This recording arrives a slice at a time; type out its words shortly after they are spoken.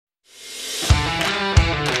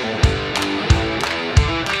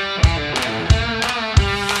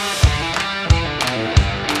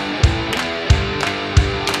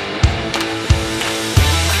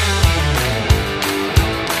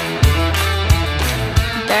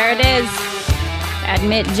There it is.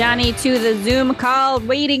 Admit Jonny to the Zoom call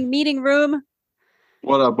waiting meeting room.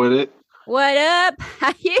 What up with it? What up?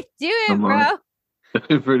 How you doing, bro?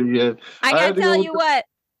 Pretty good. I gotta tell you what.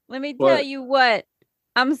 Let me tell you what.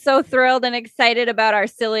 I'm so thrilled and excited about our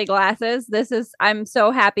silly glasses. I'm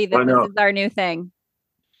so happy that this is our new thing.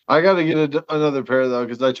 I gotta get another pair though,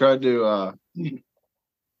 because I tried to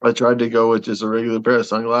go with just a regular pair of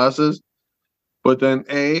sunglasses, but then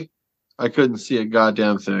I couldn't see a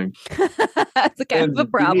goddamn thing. That's kind of a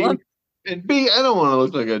problem. B, I don't want to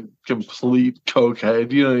look like a complete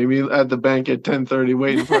cokehead. You know what I mean? At the bank at 10:30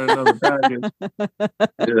 waiting for another package.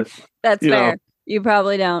 Yeah. That's fair. You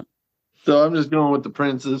probably don't. So I'm just going with the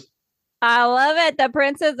Princes. I love it. The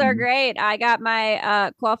Princes are great. I got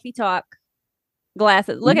my Coffee Talk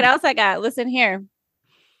glasses. Look at what else I got. Listen here.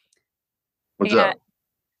 What's up?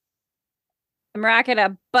 I'm rocking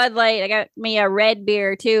a Bud Light. I got me a red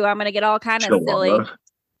beer too. I'm gonna get all kind of silly.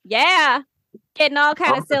 Yeah, getting all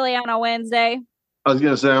kind of silly on a Wednesday. I was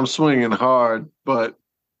gonna say I'm swinging hard, but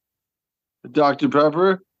Dr.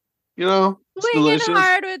 Pepper, it's delicious. Swinging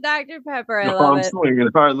hard with Dr. Pepper. I love it. I'm swinging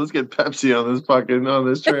hard. Let's get Pepsi on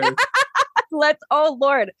this train.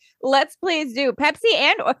 Let's please do Pepsi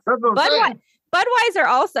and Budweiser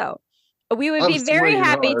also. We would be very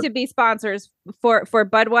happy to be sponsors for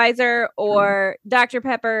Budweiser or Dr.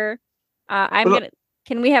 Pepper.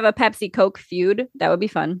 Can we have a Pepsi Coke feud? That would be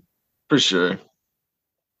fun. For sure.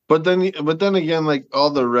 But then again, like all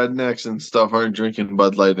the rednecks and stuff aren't drinking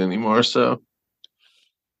Bud Light anymore. So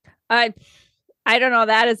I don't know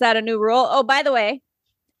that. Is that a new rule? Oh, by the way,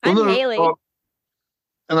 I'm Haleigh. Oh,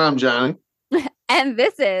 and I'm Jonny. And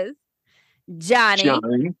this is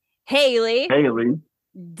Jonny Haleigh.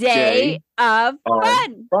 Day of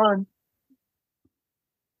fun.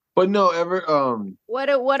 But no,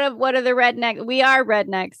 what are the rednecks? We are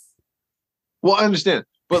rednecks. Well, I understand,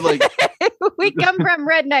 but like we come from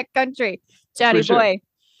redneck country, Jonny boy.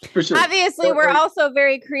 For sure. Obviously, but we're also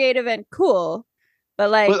very creative and cool.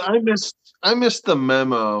 But I missed the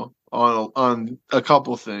memo on a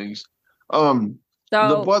couple things. So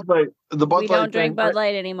the Bud Light. We don't drink Bud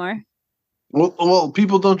Light anymore. Well,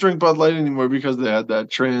 people don't drink Bud Light anymore because they had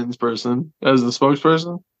that trans person as the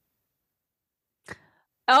spokesperson.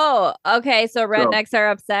 Oh, okay. So rednecks are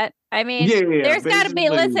upset. I mean, there's got to be.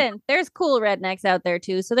 Listen, there's cool rednecks out there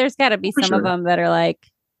too. So there's got to be some of them that are like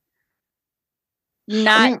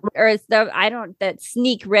that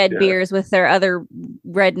sneak red beers with their other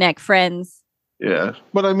redneck friends. Yeah,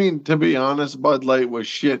 but I mean, to be honest, Bud Light was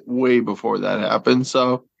shit way before that happened.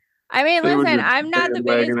 So. I mean, listen, I'm not the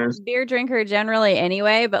biggest beer drinker generally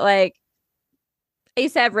anyway, but like I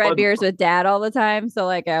used to have red beers with dad all the time. So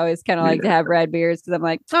like I always kind of like to have red beers because I'm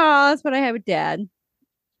like, oh, that's what I had with dad.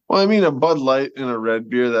 Well, I mean, a Bud Light and a red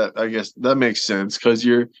beer, that I guess that makes sense because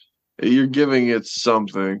you're giving it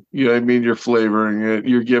something. You know what I mean? You're flavoring it.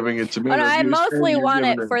 You're giving it tomato. But I mostly want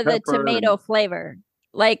it for the tomato flavor.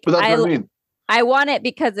 Like I want it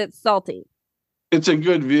because it's salty. It's a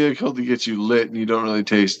good vehicle to get you lit and you don't really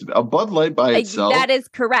taste it. A Bud Light by itself. That is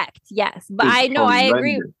correct. Yes. But I know I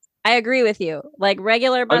agree. I agree with you. Like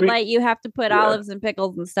regular Bud Light, you have to put olives and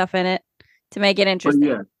pickles and stuff in it to make it interesting.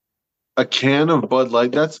 But a can of Bud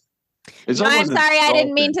Light, I'm sorry, I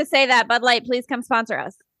didn't mean to say that. Bud Light, please come sponsor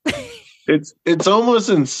us. It's almost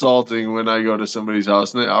insulting when I go to somebody's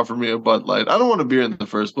house and they offer me a Bud Light. I don't want a beer in the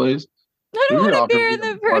first place. I don't want a beer in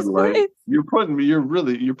the first place. You're putting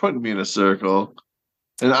me in a circle.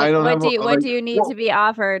 And I don't what do you need to be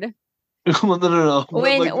offered? No.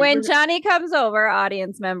 When Jonny comes over,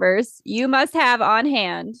 audience members, you must have on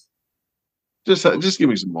hand. Just give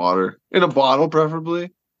me some water. In a bottle,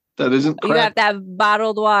 preferably. That isn't cracked. You have to have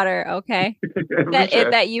bottled water, okay?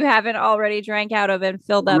 that you haven't already drank out of and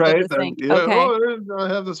filled up in the sink. Yeah. Okay. Oh, I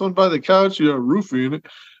have this one by the couch, roofie in it.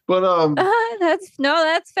 But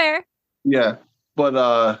that's fair. Yeah,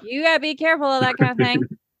 but you gotta be careful of that kind of thing.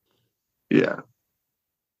 Yeah.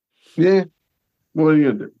 What are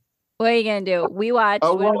you gonna do? We watch.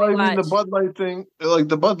 Mean, the Bud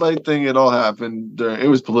Light thing, it all happened. It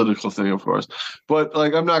was a political thing, of course, but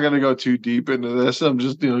like, I'm not gonna go too deep into this. I'm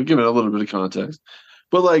just giving a little bit of context.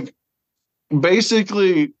 But like,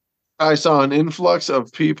 basically, I saw an influx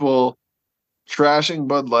of people trashing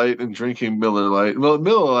Bud Light and drinking Miller Lite. Well,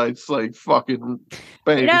 Miller Lite's like fucking.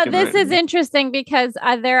 This is interesting because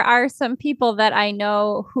there are some people that I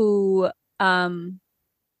know who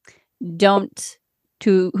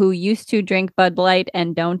who used to drink Bud Light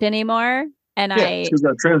and don't anymore. And she's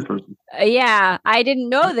that trans person. I didn't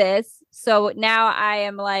know this, so now I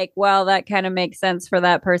am like, well, that kind of makes sense for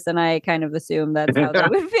that person. I kind of assume that's how that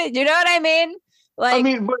would fit. You know what I mean? Like, I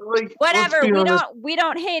mean, but like, whatever. We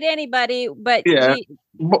don't hate anybody, but yeah,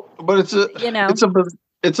 but it's a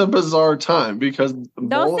it's a bizarre time because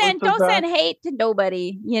don't send hate to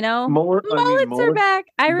nobody. Mullets are back.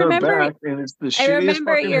 I remember, back, and it's the shittiest. I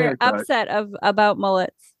remember you're haircut. upset about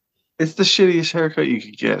mullets. It's the shittiest haircut you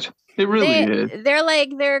could get. It really is. They're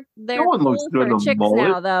like they're no one cool looks good for chicks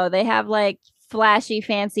now, though. They have like flashy,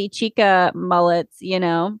 fancy chica mullets,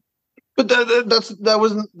 But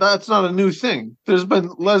that's not a new thing. There's been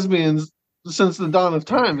lesbians since the dawn of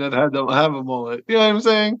time that had to have a mullet. You know what I'm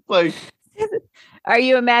saying? Like, are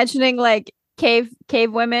you imagining like cave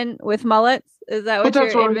women with mullets? Is that what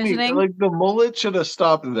you're envisioning? I mean. Like the mullet should have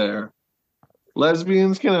stopped there.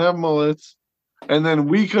 Lesbians can have mullets, and then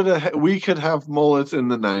we could have mullets in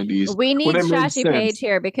the 90s. We need Shashi Page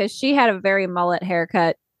here because she had a very mullet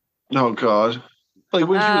haircut. Oh God! Like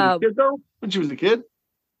when she was a kid, though. When she was a kid.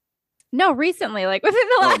 No, recently, like within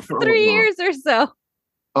the last 3 years or so.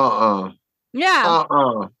 Yeah.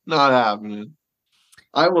 Not happening.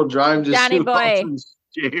 I will drive to Johnny boy.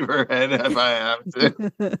 Shave her head if I have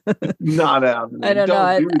to. Not happening. I don't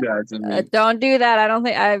know. Do that to me. Don't do that. I don't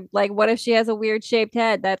think what if she has a weird shaped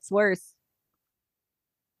head? That's worse.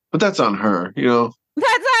 But that's on her, That's on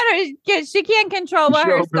her. She can't control what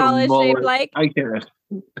her skull is shaped like. I can't.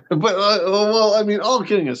 But I mean, all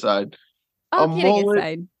kidding aside.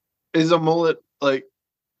 Is a mullet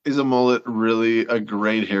really a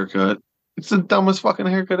great haircut? It's the dumbest fucking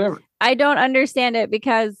haircut ever. I don't understand it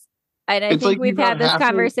because I think we've had this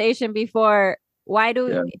conversation before. Why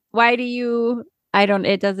do you?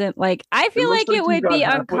 It doesn't like. I feel like it would be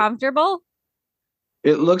uncomfortable.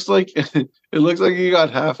 It looks like you got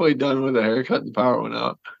halfway done with a haircut and the power went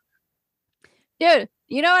out. Dude,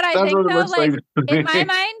 you know what I think though? Like in my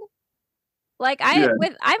mind. Like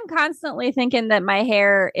I'm constantly thinking that my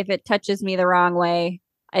hair, if it touches me the wrong way,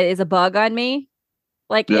 is a bug on me.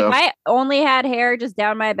 Like if I only had hair just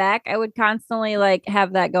down my back, I would constantly like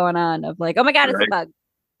have that going on of like, oh my God, it's a bug.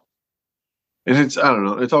 And I don't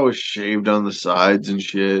know, it's always shaved on the sides and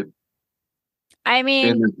shit. I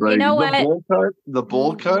mean, like, you know what? The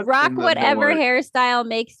bowl cut. Rock whatever hairstyle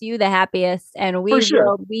makes you the happiest, and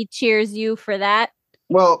we cheers you for that.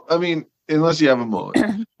 Well, I mean, unless you have a mullet.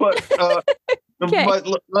 But but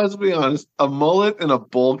let's be honest, a mullet and a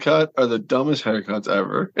bowl cut are the dumbest haircuts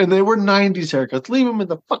ever. And they were 90s haircuts. Leave them in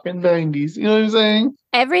the fucking 90s. You know what I'm saying?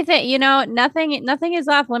 Everything, nothing is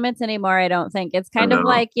off limits anymore, I don't think. It's kind of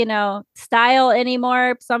like, style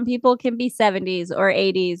anymore. Some people can be 70s or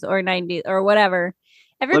 80s or 90s or whatever.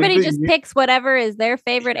 Everybody just picks whatever is their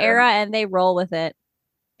favorite era and they roll with it.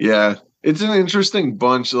 Yeah. It's an interesting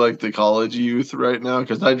bunch, like the college youth right now,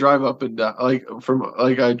 because I drive up and down, I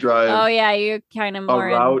drive. Oh yeah, you're kind of more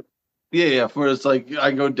route. Yeah. For it's like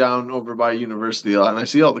I go down over by university a lot, and I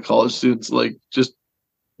see all the college students like just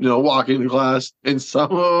walking to class, and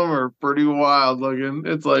some of them are pretty wild looking.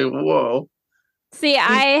 It's like whoa. See,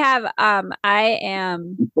 I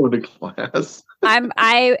am going to class.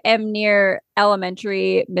 I am near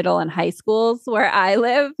elementary, middle, and high schools where I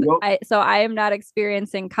live. Yep. So I am not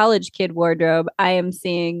experiencing college kid wardrobe. I am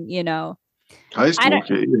seeing, high school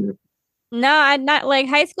kids. No, I'm not like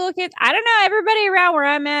high school kids. I don't know. Everybody around where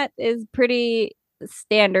I'm at is pretty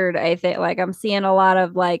standard. I think like I'm seeing a lot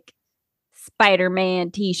of like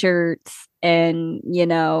Spider-Man t-shirts and,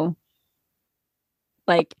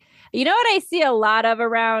 like, what I see a lot of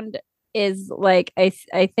around is like I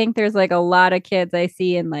think there's like a lot of kids I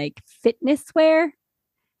see in like fitness wear.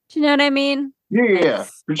 Do you know what I mean? Yeah, like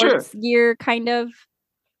for sure. Gear kind of,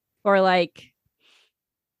 or like,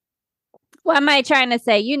 what am I trying to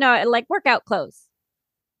say? Like workout clothes.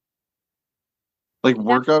 Like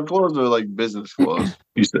workout clothes or like business clothes?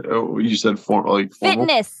 you said formal.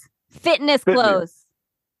 Fitness clothes.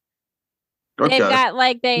 Okay. They've got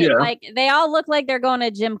like they all look like they're going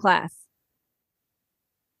to gym class.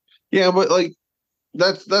 Yeah, but like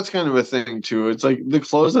that's kind of a thing too. It's like the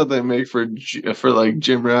clothes that they make for like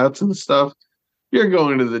gym rats and stuff. You're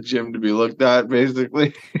going to the gym to be looked at,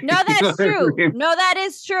 basically. No, that's true. I mean? No, that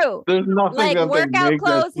is true. There's nothing like that workout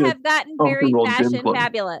clothes have gotten very fashion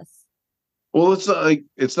fabulous. Well,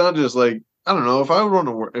 it's not just like I don't know if I want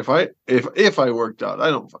to work if I worked out.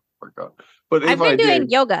 I don't fucking work out, but if I've been doing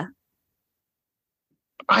yoga.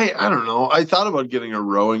 I don't know. I thought about getting a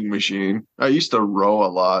rowing machine. I used to row a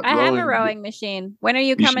lot. I have a rowing machine. When are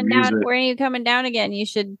you coming down? When are you coming down again? You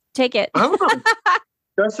should take it. I don't know.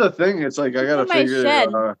 That's the thing. It's like I gotta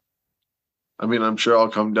figure. I mean, I'm sure I'll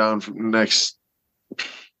come down next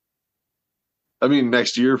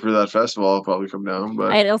year for that festival. I'll probably come down,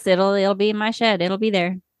 but it'll be in my shed. It'll be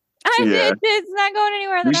there. It's not going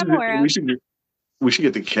anywhere that I'm aware of. we should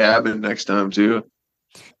get the cabin next time too.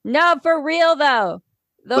 No, for real though.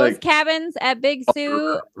 Those cabins at Big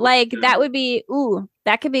Sioux, like that would be,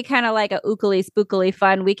 that could be kind of like a ookily spookily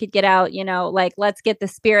fun. We could get out, like let's get the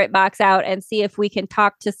spirit box out and see if we can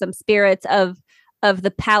talk to some spirits of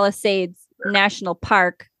the Palisades National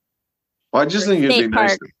Park. Well, I just think it'd be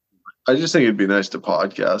nice. I just think it'd be nice to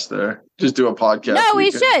podcast there. Just do a podcast. No,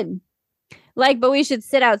 we should. But we should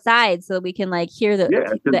sit outside so we can hear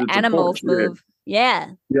the animals move.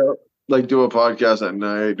 Yeah. Yep. Do a podcast at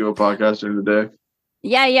night. Do a podcast during the day.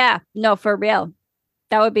 Yeah. No, for real.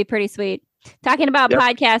 That would be pretty sweet. Talking about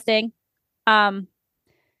podcasting. I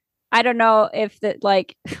don't know if this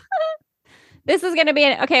is going to be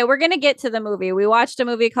okay. We're going to get to the movie. We watched a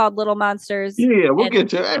movie called Little Monsters. Yeah, we'll get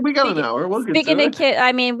to it. We got an hour. We'll get to it. Speaking of kids,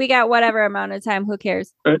 I mean, we got whatever amount of time. Who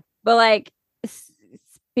cares? Right. But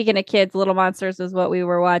speaking of kids, Little Monsters is what we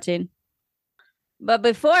were watching. But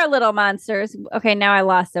before Little Monsters, okay, now I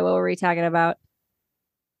lost it. What were we talking about?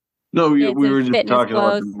 No, we were just talking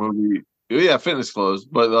about the movie. Yeah, fitness clothes.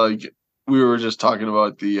 But we were just talking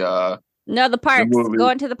about the the parks.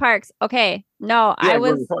 Going to the parks. Okay. No, I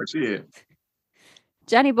was the parks,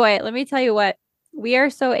 Johnny boy, let me tell you what. We are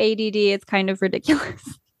so ADD, it's kind of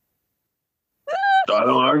ridiculous. I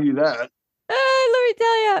don't argue that. Let me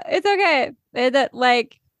tell you. It's okay.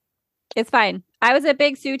 It's fine. I was at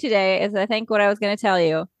Big Sioux today, is I think what I was going to tell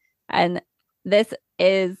you. And this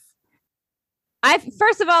is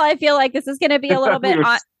first of all, I feel like this is going to be a little bit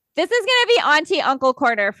this is going to be Auntie Uncle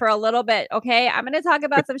Corner for a little bit. Okay. I'm going to talk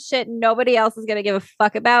about some shit nobody else is going to give a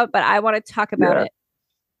fuck about, but I want to talk about it.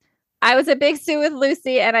 I was at Big Sioux with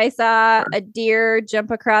Lucy and I saw a deer jump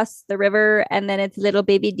across the river and then its little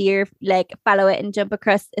baby deer follow it and jump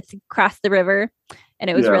across the river. And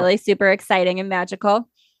it was really super exciting and magical.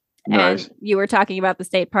 Nice. And you were talking about the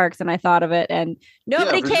state parks and I thought of it and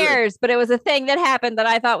nobody cares, but it was a thing that happened that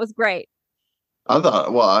I thought was great.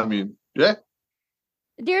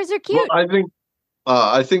 Deers are cute. Well,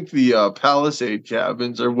 I think the Palisade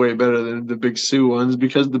cabins are way better than the Big Sioux ones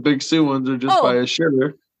because the Big Sioux ones are just by a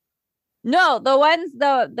shitter. No, the ones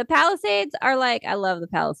the Palisades are I love the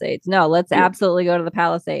Palisades. No, let's absolutely go to the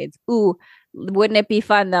Palisades. Ooh, wouldn't it be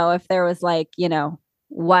fun though if there was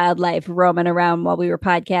wildlife roaming around while we were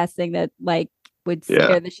podcasting that would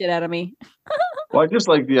scare the shit out of me. Well, I just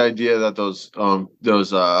like the idea that those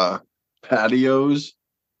patios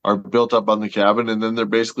are built up on the cabin and then they're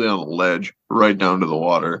basically on a ledge right down to the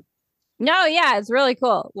water. No, yeah, it's really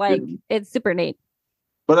cool. It's super neat.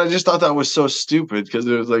 But I just thought that was so stupid because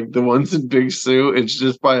it was the ones in Big Sioux, it's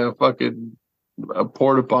just by a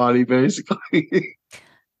porta potty, basically.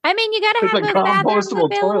 I mean, you gotta have a compostable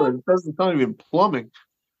toilet. It's not even plumbing.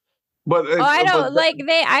 But I don't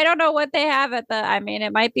I don't know what they have at the. I mean,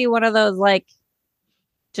 it might be one of those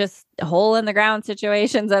just hole in the ground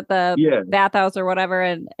situations at the bathhouse or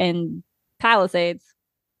whatever, in Palisades.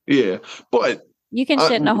 Yeah, but you can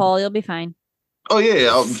shit in a hole. You'll be fine. Oh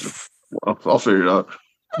yeah, I'll figure it out.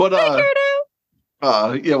 But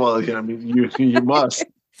yeah, well, I mean, you must.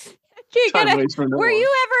 Were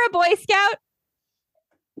you ever a Boy Scout?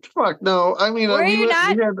 Fuck no. I mean, were you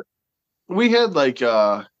not? We had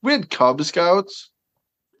we had Cub Scouts.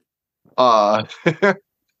 There's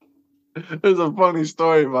a funny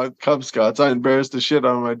story about Cub Scouts. I embarrassed the shit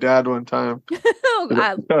out of my dad one time.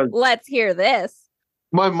 Let's hear this.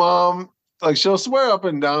 My mom, she'll swear up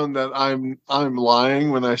and down that I'm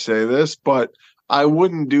lying when I say this, but I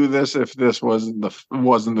wouldn't do this if this wasn't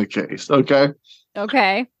the case. Okay.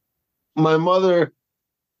 Okay. My mother.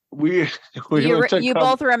 You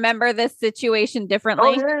both remember this situation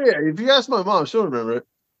differently? Oh yeah. If you ask my mom, she'll remember it.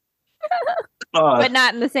 But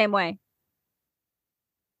not in the same way.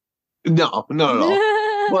 No, not at all.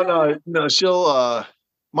 But no, she'll.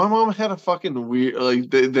 My mom had a fucking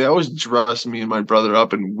weird. They always dress me and my brother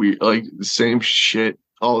up in weird, the same shit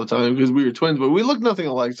all the time because we were twins, but we look nothing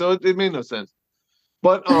alike, so it made no sense.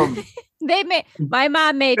 But my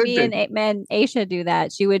mom made me and Aisha do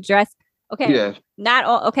that. She would dress. Okay. Yeah. Not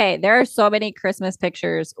all. Okay. There are so many Christmas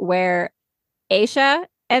pictures where Aisha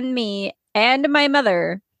and me and my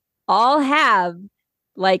mother all have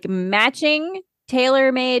matching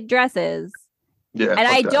tailor-made dresses. Yeah. And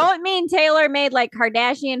I don't mean tailor-made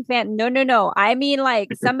Kardashian fan. No. I mean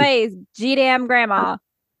somebody's G-damn grandma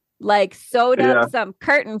sewed up some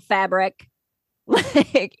curtain fabric.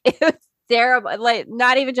 It was terrible.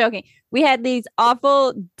 Not even joking. We had these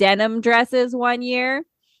awful denim dresses one year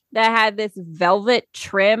that had this velvet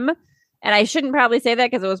trim. And I shouldn't probably say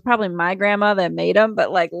that because it was probably my grandma that made them.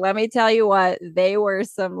 But let me tell you what, they were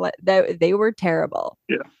they were terrible.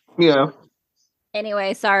 Yeah. Yeah.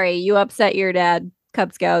 Anyway, sorry, you upset your dad.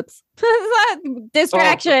 Cub Scouts.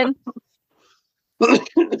 Distraction. But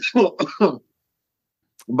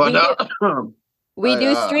we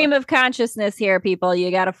do stream of consciousness here, people.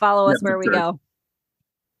 You got to follow us where we go.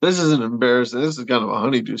 This isn't embarrassing. This is kind of a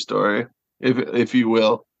honeydew story, if you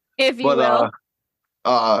will. If you will.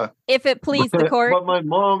 If it please the court. But my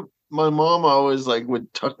mom always like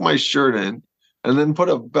would tuck my shirt in and then put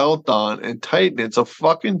a belt on and tighten it so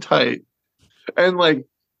fucking tight. And like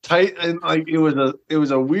tight, and like it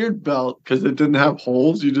was a weird belt because it didn't have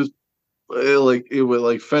holes. You just it would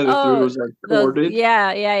like fed it through. It was like corded.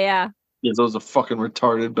 Yeah. Yeah, those are fucking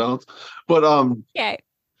retarded belts. But okay.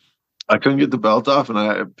 I couldn't get the belt off, and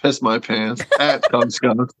I pissed my pants at Cub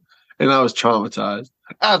Scouts, and I was traumatized,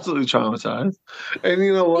 absolutely traumatized. And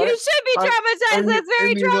you know what? You should be traumatized. That's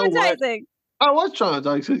very traumatizing. I was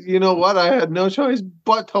traumatized because you know what? I had no choice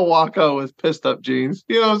but to walk out with pissed up jeans.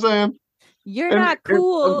 You know what I'm saying? You're not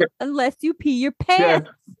cool unless you pee your pants.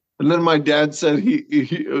 Yeah. And then my dad said he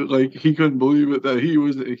couldn't believe it, that he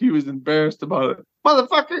was embarrassed about it.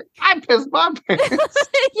 Motherfucker, I pissed my pants.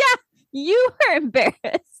 Yeah, you were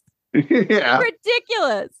embarrassed. Yeah.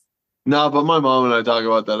 Ridiculous. No, but my mom and I talk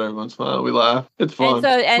about that every once in a while. We laugh. It's fun.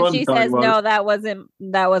 And she says, no, that wasn't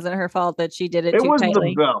her fault that she did it too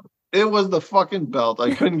tightly. The belt. It was the fucking belt.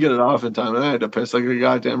 I couldn't get it off in time, and I had to piss like a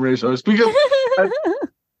goddamn racehorse. Because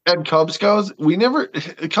at Cub Scouts,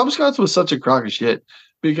 Cub Scouts was such a crock of shit.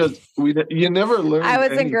 Because you never learned. I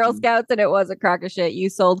was in Girl Scouts and it was a crock of shit. You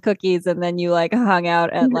sold cookies and then you like hung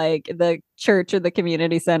out at like the church or the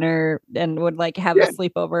community center and would like have a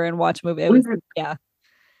sleepover and watch movies.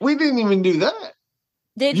 We didn't even do that.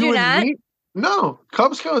 Did you not? No,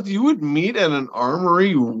 Cub Scouts. You would meet at an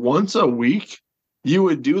armory once a week. You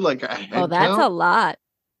would do like a head count. That's a lot.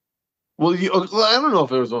 Well, I don't know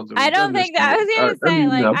if it was once a week. I don't think that. I was going to say,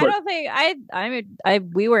 like, I don't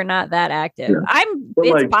think we were not that active. Yeah.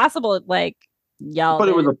 It's possible, like, y'all. But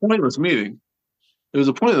it was a pointless meeting. It was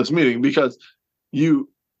a pointless meeting because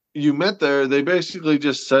you met there. They basically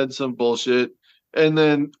just said some bullshit, and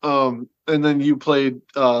then you played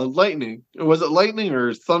lightning. Was it lightning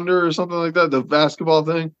or thunder or something like that? The basketball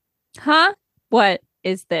thing. Huh? What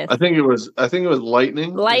is this? I think it was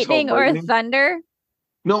lightning. Lightning or thunder.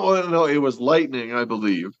 No, it was lightning, I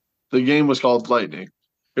believe. The game was called Lightning.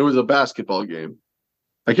 It was a basketball game.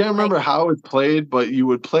 I can't remember how it's played, but you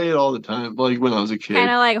would play it all the time, like when I was a kid.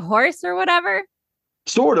 Kind of like horse or whatever?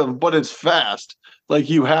 Sort of, but it's fast.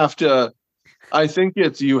 Like you have to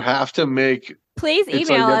make... Please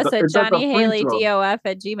email us at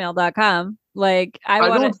JonnyHaleighDof@gmail.com. Like, I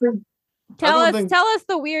want to... Tell us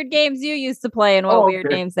the weird games you used to play and what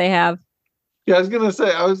weird games they have. Yeah, I was gonna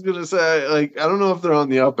say, like, I don't know if they're on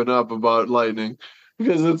the up and up about lightning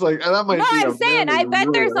because it's like that might. No, I'm saying, I bet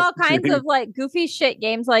there's all kinds of like goofy shit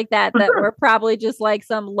games like that were probably just like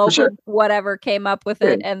some local whatever came up with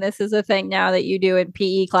it, and this is a thing now that you do in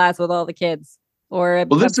PE class with all the kids or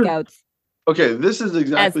at Cub Scouts. This is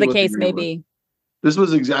exactly as the case may be. This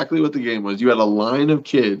was exactly what the game was. You had a line of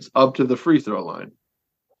kids up to the free throw line,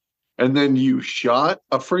 and then you shot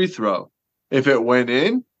a free throw. If it went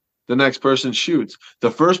in, the next person shoots.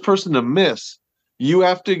 The first person to miss, you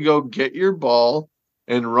have to go get your ball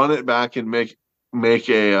and run it back and make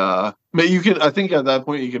a you can, I think at that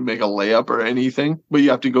point you can make a layup or anything, but you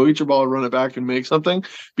have to go get your ball, run it back and make something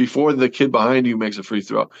before the kid behind you makes a free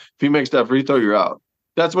throw. If he makes that free throw, you're out.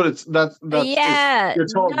 That's what it's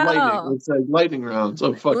it's called lightning. It's like lightning rounds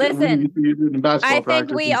of fucking. Listen, I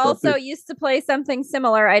think we also used to play something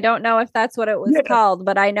similar. I don't know if that's what it was called,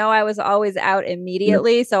 but I know I was always out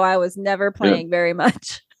immediately, so I was never playing very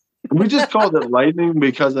much. We just called it lightning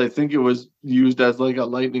because I think it was used as like a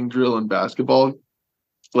lightning drill in basketball.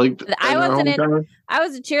 Like I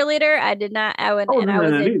was a cheerleader. I did not. I was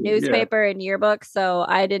in newspaper and yearbook, so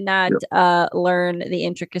I did not learn the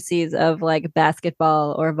intricacies of like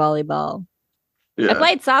basketball or volleyball. Yeah. I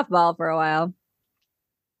played softball for a while.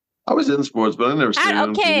 I was in sports, but I never seen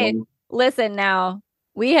them. Okay, listen now.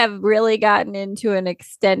 We have really gotten into an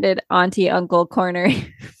extended auntie uncle corner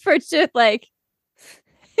for shit like.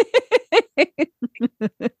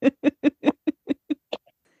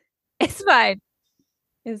 It's fine.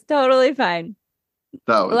 It's totally fine.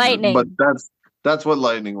 Lightning. But that's what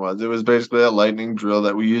lightning was. It was basically a lightning drill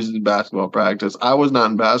that we used in basketball practice. I was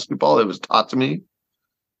not in basketball. It was taught to me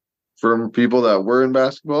from people that were in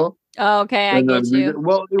basketball. Oh, okay. I get you.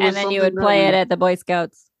 And then you would play it at the Boy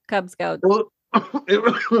Scouts, Cub Scouts. Well,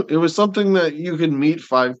 it was something that you could meet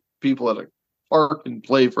 5 people at a park and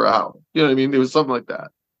play for an hour. You know what I mean? It was something like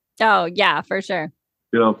that. Oh, yeah, for sure.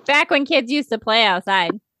 You know, back when kids used to play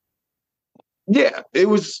outside. Yeah, it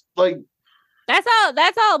was like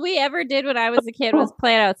That's all we ever did when I was a kid was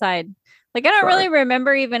play outside. Like, I don't really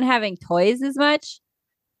remember even having toys as much.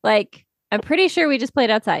 Like, I'm pretty sure we just played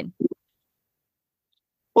outside.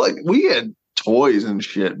 Like, we had toys and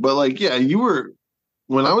shit, but like, yeah,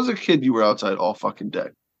 when I was a kid, you were outside all fucking day.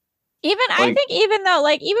 I think even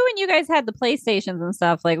when you guys had the PlayStations and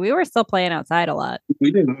stuff, like, we were still playing outside a lot.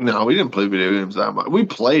 We didn't play video games that much. We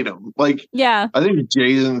played them. Like, yeah, I think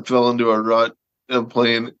Jason fell into a rut of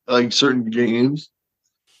playing like certain games,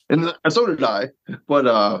 and so did I. But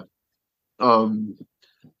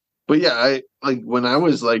yeah, I like when I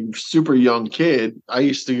was like super young kid, I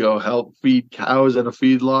used to go help feed cows at a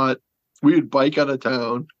feedlot. We would bike out of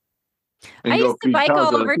town. I used to bike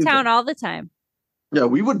all over town all the time. Yeah,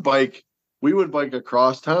 we would bike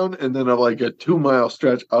across town and then like a 2-mile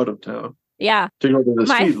stretch out of town. Yeah. To go to the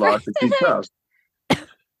feedlot to feed cows.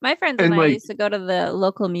 My friends and I used to go to the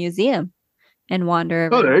local museum and wander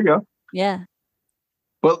around. Oh, there you go. Yeah.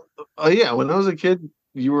 Well, yeah, when I was a kid,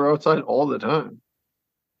 you were outside all the time.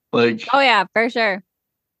 Like, oh yeah, for sure.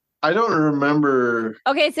 I don't remember.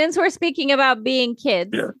 Okay, since we're speaking about being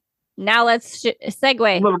kids, now let's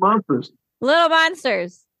segue. Little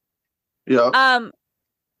Monsters. Yeah.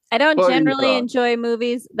 I don't generally enjoy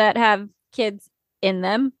movies that have kids in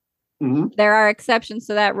them. Mm-hmm. There are exceptions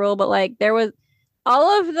to that rule, but like there was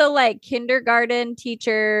all of the like kindergarten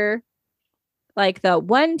teacher, like the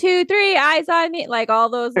 1, 2, 3 eyes on me, like all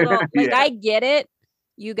those little like I get it,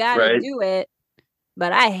 you gotta do it,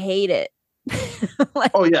 but I hate it.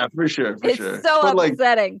 Like, oh yeah, for sure. It's so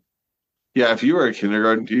upsetting. Like, yeah, if you were a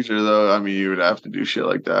kindergarten teacher though, I mean you would have to do shit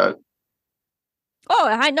like that. Oh,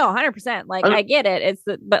 I know, 100%. Like I get it.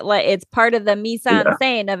 But like it's part of the mise en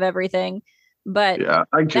scène of everything. But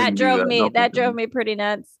that drove me pretty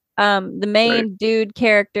nuts. The main dude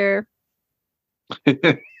character,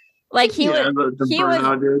 like he was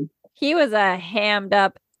a hammed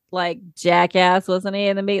up like jackass, wasn't he?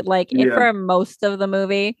 In the meat, like for most of the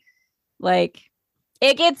movie, like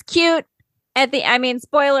it gets cute at the. I mean,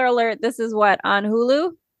 spoiler alert. This is what on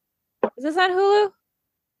Hulu. Is this on Hulu?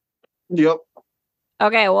 Yep.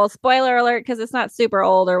 Okay, well, spoiler alert because it's not super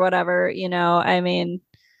old or whatever, you know. I mean,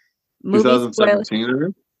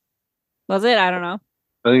 2017. Was it? I don't know.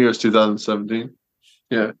 I think it was 2017.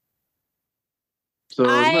 Yeah. So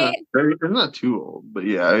it's not too old, but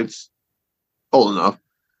yeah, it's old enough.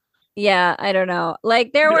 Yeah, I don't know.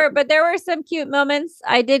 Like there were some cute moments.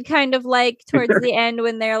 I did kind of like towards the end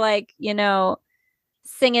when they're like, you know,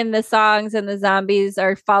 singing the songs and the zombies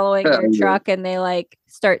are following their truck and they like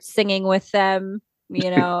start singing with them. You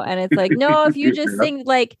know, and it's like, no, if you just sing,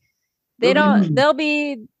 like, that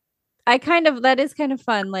is kind of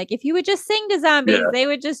fun. Like, if you would just sing to zombies,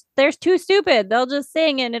 they're too stupid. They'll just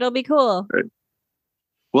sing and it'll be cool. Right.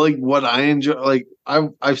 Well, like, what I enjoy, like,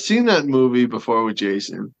 I've seen that movie before with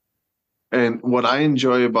Jason. And what I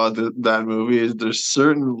enjoy about that movie is there's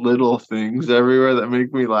certain little things everywhere that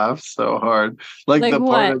make me laugh so hard. Like the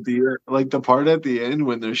part at the end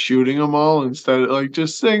when they're shooting them all instead of like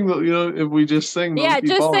just sing. You know, if we just sing,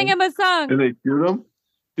 just sing them a song and they shoot them.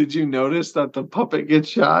 Did you notice that the puppet gets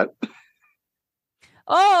shot?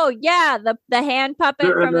 Oh yeah, the hand puppet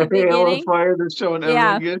from the beginning. Fire that's showing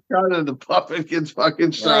everyone gets shot, and the puppet gets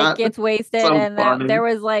fucking shot. Like gets wasted, so and there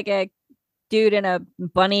was like a dude in a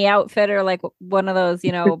bunny outfit or like one of those,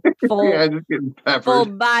 you know, full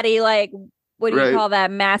body, like what do you call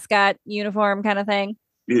that, mascot uniform kind of thing.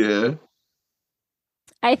 Yeah,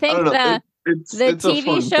 I think the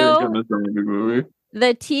TV show,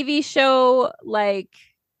 the TV show, like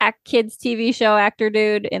kids TV show actor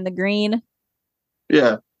dude in the green.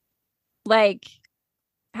 Yeah, like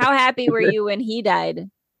how happy were you when he died?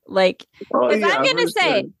 Like, I'm gonna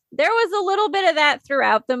say there was a little bit of that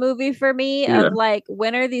throughout the movie for me of like,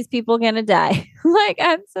 when are these people gonna die? Like,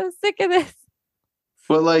 I'm so sick of this.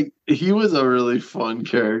 But like, he was a really fun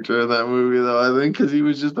character in that movie, though. I think because he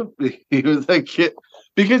was a kid.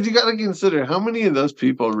 Because you got to consider how many of those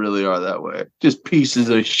people really are that way, just pieces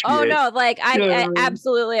of shit. Oh no, like I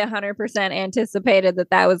absolutely 100% anticipated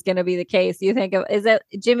that was going to be the case. You think of is it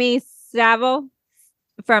Jimmy Savile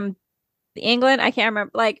from England? I can't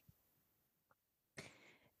remember. Like,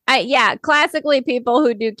 classically people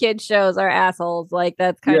who do kids shows are assholes. Like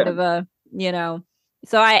that's kind of a, you know.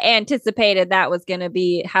 So I anticipated that was going to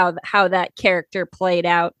be how that character played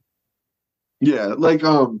out. Yeah, like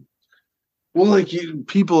well, like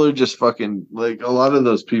people are just fucking like a lot of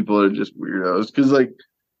those people are just weirdos because like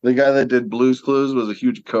the guy that did Blue's Clues was a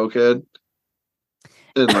huge cokehead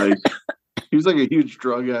and like he was like a huge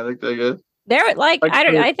drug addict, I guess. They're like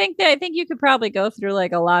I think you could probably go through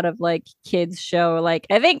like a lot of like kids show. Like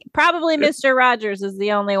I think probably Mr. Rogers is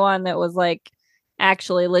the only one that was like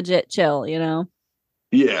actually legit chill, you know?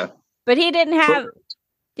 Yeah. But he didn't have,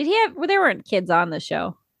 did he have, well, there weren't kids on the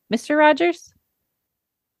show. Mr. Rogers?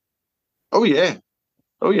 Oh, yeah.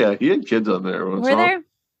 Oh, yeah. He had kids on there. Were there?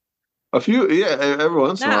 A few, yeah, every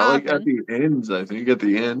once in a while. Not Like at the ends, I think, at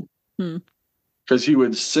the end. Because he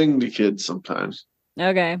would sing to kids sometimes.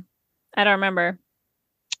 Okay. I don't remember.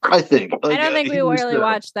 I think. Like, I don't think we really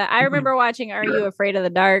watched that. I remember watching Are You Afraid of the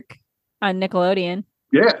Dark on Nickelodeon.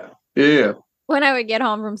 Yeah. Yeah. When I would get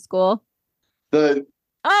home from school.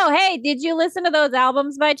 Oh, hey, did you listen to those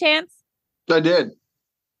albums by chance? I did.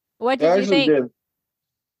 What did you think? Did.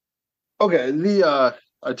 Okay,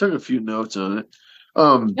 I took a few notes on it.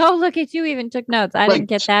 Oh, look at you! Even took notes. I didn't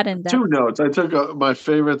get that in depth. 2 notes. I took my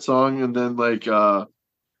favorite song, and then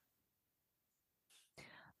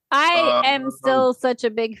I am still such a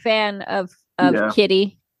big fan of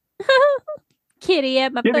Kitty. Kitty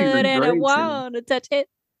at my foot, and I want to touch it.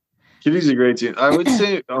 Kitty's a great scene. I would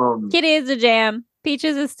say Kitty is a jam.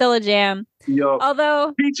 Peaches is still a jam.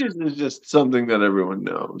 Although Peaches is just something that everyone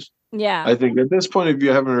knows. Yeah. I think at this point, if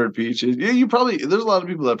you haven't heard Peaches, you probably, there's a lot of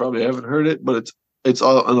people that probably haven't heard it, but it's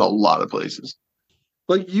all in a lot of places.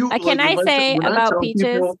 Like you can I say about Peaches,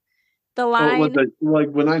 people, the line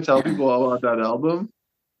when I tell people about that album,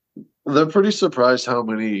 they're pretty surprised how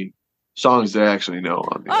many songs they actually know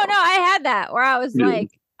on the album. No, I had that where I was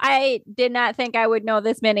like, I did not think I would know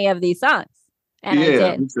this many of these songs. And I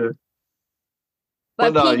did.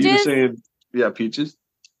 But Peaches, you were saying, Peaches.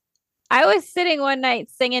 I was sitting one night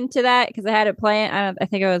singing to that because I had it playing. I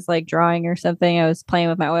think I was like drawing or something. I was playing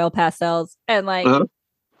with my oil pastels and and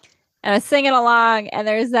I was singing along. And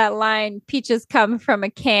there's that line, "Peaches come from a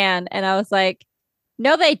can," and I was like,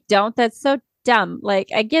 "No, they don't. That's so dumb." Like,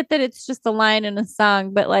 I get that it's just a line in a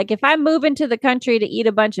song, but like, if I move into the country to eat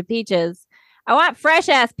a bunch of peaches, I want fresh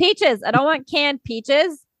ass peaches. I don't want canned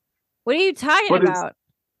peaches. What are you talking about?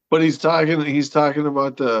 But he's talking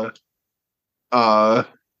about the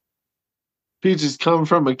peaches come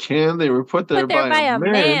from a can. They were put there by a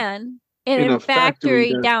man in a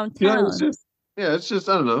factory downtown. It's just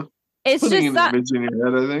I don't know. It's putting just an image in your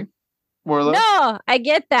head, I think. More or less. No, I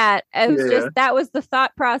get that. It was just that was the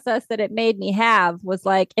thought process that it made me have was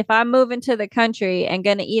like, if I'm moving to the country and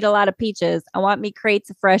gonna eat a lot of peaches, I want me crates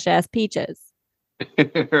of fresh ass peaches.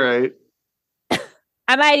 Right.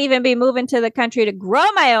 I might even be moving to the country to grow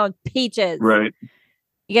my own peaches. Right.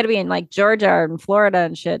 You got to be in like Georgia and Florida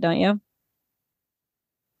and shit, don't you?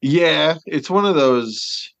 Yeah, it's one of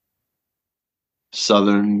those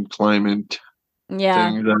southern climate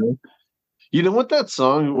things. You know what that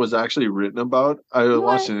song was actually written about? I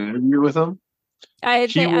watched an interview with him. I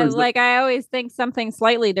always think something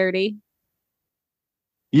slightly dirty.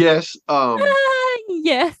 Yes.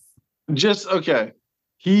 Yes. Just okay.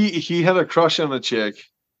 He had a crush on a chick,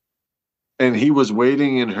 and he was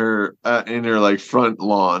waiting in her like front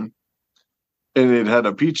lawn, and it had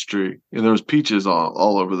a peach tree, and there was peaches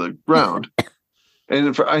all over the ground.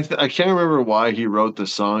 And I can't remember why he wrote the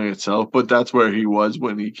song itself, but that's where he was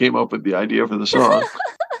when he came up with the idea for the song.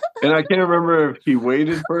 And I can't remember if he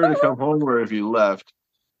waited for her to come home or if he left.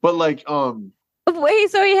 But like,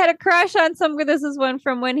 wait, so he had a crush on someone. This is one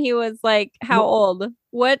from when he was like, how old?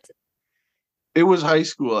 What? It was high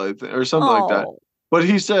school, I think, or something like that. But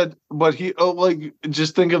he said,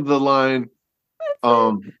 just think of the line.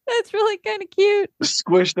 That's really kind of cute.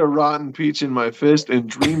 Squished a rotten peach in my fist and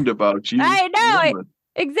dreamed about you. I know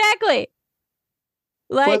exactly.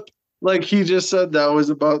 Like he just said it was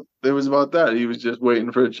about that. He was just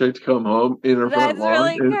waiting for a chick to come home in her front lawn. That's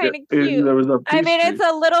really kind of cute. There was it's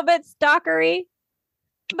a little bit stalkery,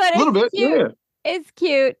 but it's cute. Yeah. It's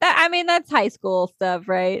cute. That's high school stuff,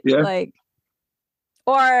 right? Yeah.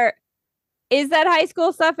 Or is that high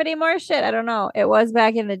school stuff anymore? Shit, I don't know. It was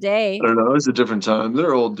back in the day. I don't know. It's a different time.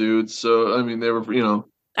 They're old dudes, so they were,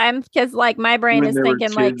 I'm because like my brain is thinking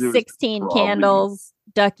kids, like 16 Candles,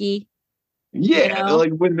 Ducky. Yeah,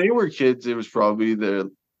 like when they were kids, it was probably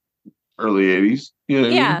the early 80s. You know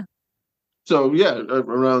what I mean? So yeah,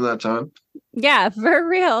 around that time. Yeah, for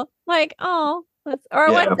real. Like, what's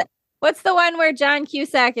the one where John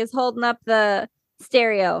Cusack is holding up the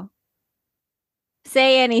stereo?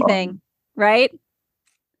 Say anything. Right?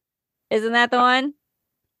 Isn't that the one?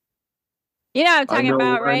 You know what I'm talking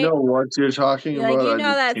about, right? I know what you're talking about. You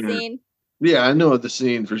know that scene. Yeah, I know the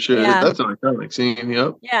scene for sure. Yeah. That's an iconic scene,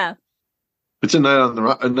 yep. Yeah. It's a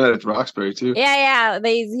night at Roxbury too. Yeah.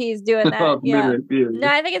 He's doing that. Yeah. No,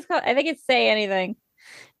 I think it's Say Anything.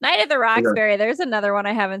 Night at the Roxbury. There's another one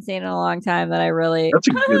I haven't seen in a long time that I really. That's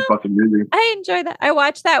a good fucking movie. I enjoy that. I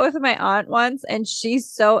watched that with my aunt once, and she's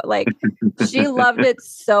so she loved it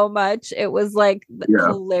so much. It was like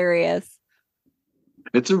hilarious.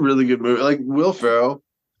 It's a really good movie. Like Will Ferrell.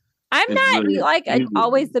 I'm not really,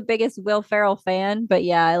 always the biggest Will Ferrell fan, but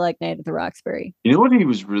yeah, I like Night at the Roxbury. You know what he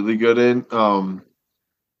was really good in? What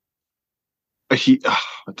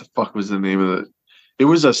the fuck was the name of it? It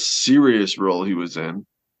was a serious role he was in.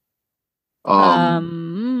 I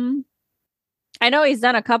know he's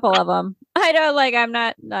done a couple of them. I know, like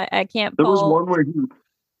I can't. There was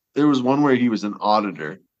one where he was an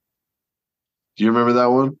auditor. Do you remember that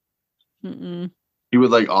one? Mm-mm. He would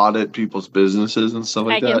like audit people's businesses and stuff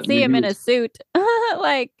like that. I can see him in a suit,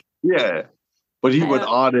 like yeah. But he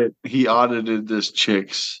audited this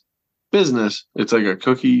chick's business. It's like a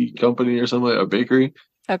cookie company or something, like a bakery.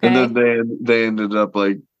 Okay. And then they ended up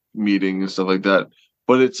like meeting and stuff like that.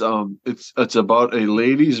 But it's about a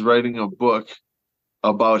lady's writing a book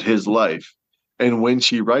about his life, and when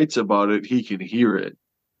she writes about it, he can hear it.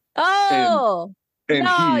 Oh, and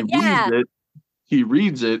he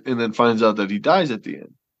reads it, and then finds out that he dies at the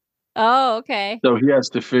end. Oh, okay. So he has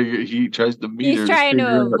to figure. He tries to meet her. He's trying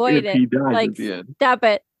to avoid it. He dies like, at the end. Stop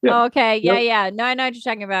it. Yeah. Oh, okay. Yeah. No, I know what you're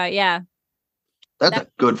talking about. Yeah. That's a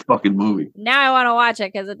good fucking movie. Now I want to watch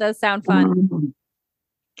it because it does sound fun.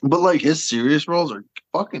 But like his serious roles are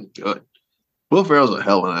fucking good. Will Ferrell's a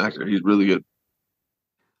hell of an actor. He's really good.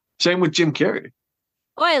 Same with Jim Carrey.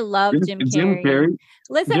 Oh, I love Jim Carrey.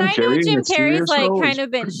 Listen, I know Jim Carrey's like kind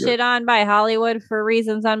of been shit on by Hollywood for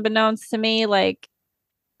reasons unbeknownst to me. Like,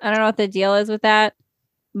 I don't know what the deal is with that,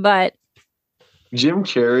 but Jim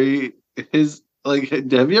Carrey,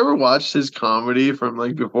 have you ever watched his comedy from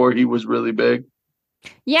like before he was really big?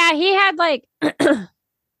 Yeah, he had like, didn't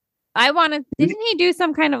he do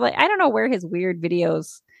some kind of like, I don't know where his weird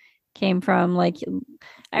videos came from. Like,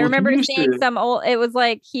 I remember seeing some old, it was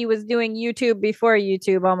like he was doing YouTube before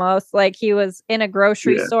YouTube almost. Like he was in a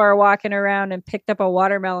grocery store walking around and picked up a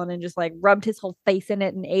watermelon and just like rubbed his whole face in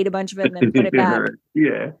it and ate a bunch of it and then put it back.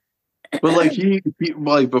 Yeah. But like he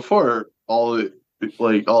like before all his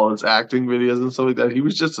acting videos and stuff like that, he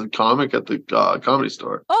was just a comic at the comedy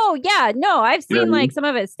store. Oh yeah, no, I've seen like some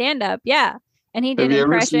of his stand up, yeah, and he did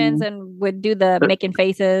impressions and would do the making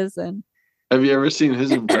faces. And have you ever seen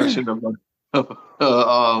his impression of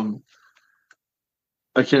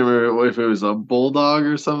I can't remember if it was a bulldog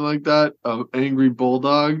or something like that, angry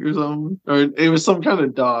bulldog or something, or it was some kind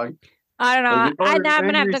of dog. I don't know. I'm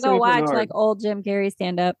gonna have to go watch like old Jim Carrey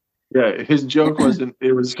stand up. Yeah, his joke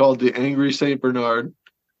it was called the Angry Saint Bernard,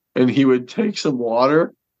 and he would take some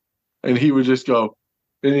water, and he would just go,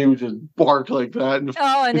 and he would just bark like that, and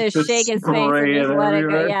just shake his face and just let it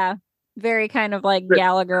go. Yeah, very kind of like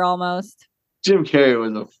Gallagher almost. Jim Carrey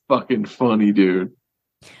was a fucking funny dude.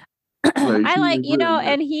 I like,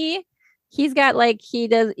 and he's got like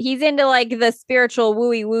he's into like the spiritual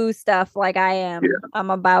wooey woo stuff like I am. Yeah.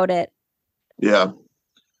 I'm about it. Yeah.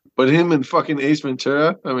 But him and fucking Ace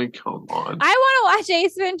Ventura, I mean, come on. I want to watch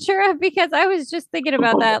Ace Ventura because I was just thinking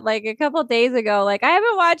about that like a couple days ago. Like I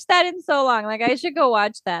haven't watched that in so long. Like I should go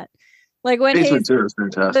watch that. Like when Ace Ventura is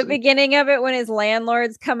fantastic. The beginning of it when his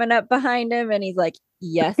landlord's coming up behind him and he's like,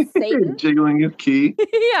 "Yes, Satan," jiggling his key.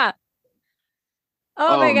 Yeah.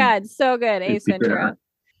 Oh my God, so good, Ace Ventura.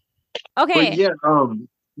 Okay. But yeah,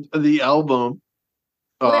 the album.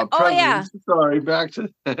 Sorry, back to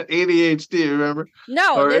ADHD. Remember?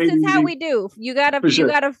 No, or this ADD. Is how we do. You gotta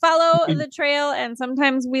follow the trail, and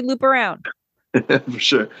sometimes we loop around. For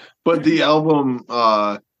sure. But the album,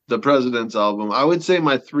 the President's album, I would say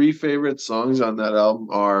my 3 favorite songs on that album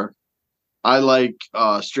are, I like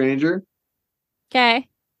 "Stranger." Okay.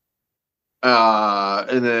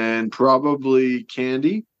 And then probably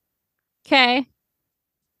 "Candy." Okay.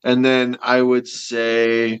 And then I would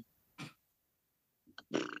say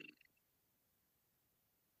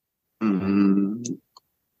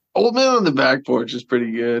 "Old Man on the Back Porch" is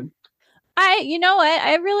pretty good. You know what?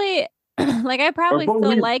 I really like. I probably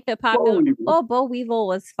still like the popular. Bo Weevil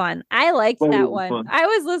was fun. I liked that one. I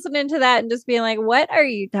was listening to that and just being like, "What are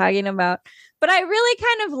you talking about?" But I really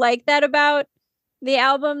kind of like that about the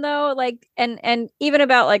album, though. Like, and even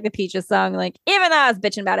about like the Peaches song. Like, even though I was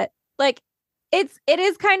bitching about it, like it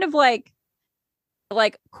is kind of like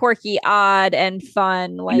quirky, odd, and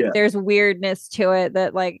fun. Like there's weirdness to it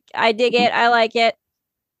that like I dig it. I like it.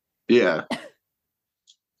 Yeah.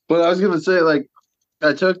 But I was gonna say, like,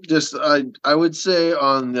 I took just I would say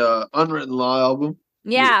on the Unwritten Law album.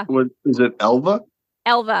 Yeah. What is it? Elva.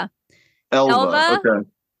 Okay.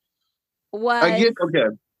 I get okay.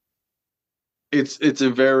 It's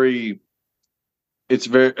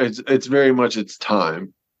very much its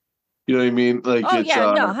time. You know what I mean? Like,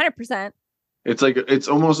 100%. It's like it's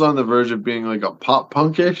almost on the verge of being like a pop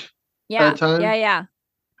punkish. Yeah. At time. Yeah.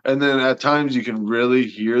 And then at times you can really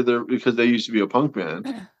hear because they used to be a punk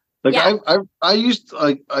band. Like I used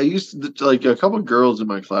to, like a couple of girls in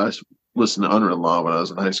my class listened to Unreal Law when I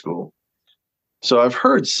was in high school. So I've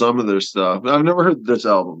heard some of their stuff. I've never heard this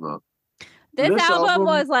album though. This album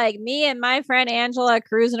was like me and my friend Angela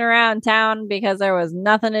cruising around town because there was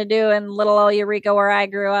nothing to do in little old Eureka where I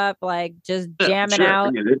grew up, like just jamming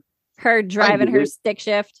out. Her driving her stick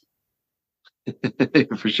shift.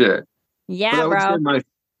 For sure. Yeah, bro.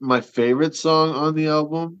 My favorite song on the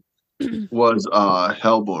album was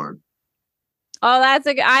Hellborn. Oh,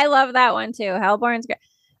 I love that one too. Hellborn's great.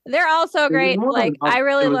 They're also great. Like I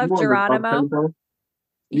really love Geronimo.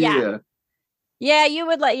 Yeah. Yeah, you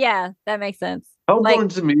would that makes sense. Hellborn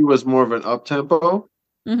to me was more of an up tempo.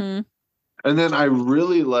 Mm-hmm. And then I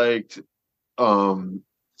really liked Up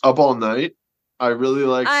All Night. I really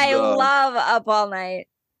liked I love Up All Night.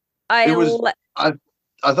 I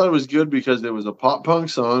thought it was good because it was a pop punk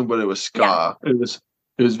song, but it was ska. Yeah.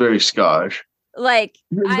 It was very ska-ish. Like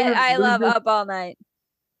I love Up All Night.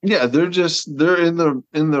 Yeah, they're in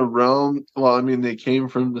the realm. Well, I mean, they came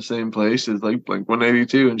from the same place as like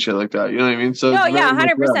Blink-182 and shit like that. You know what I mean? So no, yeah,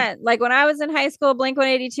 100%. Like when I was in high school,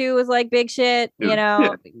 Blink-182 was like big shit. Yeah. You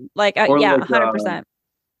know, like 100%.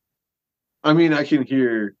 I mean, I can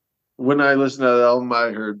hear when I listen to that album.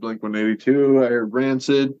 I heard Blink-182. I heard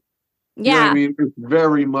Rancid. Yeah, you know what I mean, it's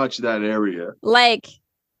very much that area. Like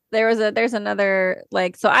there's another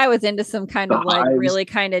like, so I was into some kind of like really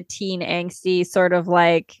kind of teen angsty sort of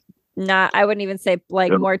like, not, I wouldn't even say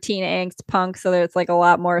like more teen angst punk. So there's like a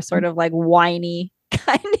lot more sort of like whiny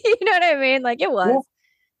kind of, you know what I mean? Like it was.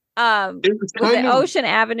 Ocean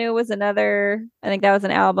Avenue was another, I think that was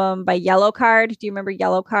an album by Yellow Card. Do you remember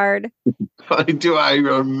Yellow Card? Do I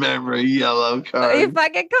remember Yellow Card? You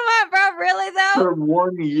fucking come on, bro. Really though? For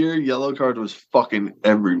 1 year, Yellow Card was fucking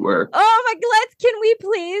everywhere. Oh my god, can we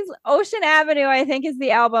please? Ocean Avenue, I think, is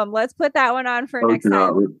the album. Let's put that one on for next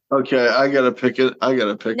time. Okay, I gotta pick it.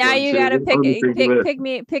 Now you gotta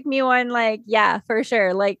pick me one, like, yeah, for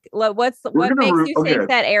sure. Like what makes you think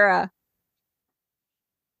that era?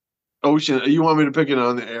 Ocean, you want me to pick it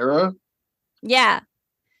on the era? Yeah.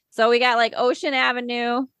 So we got like Ocean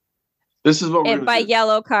Avenue. This is what we're by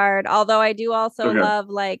Yellow Card. Although I do also love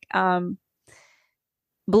like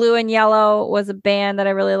Blue and Yellow was a band that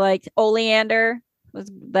I really liked. Oleander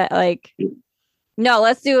was that like no,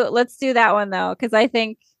 let's do that one though, because I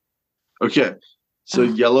think so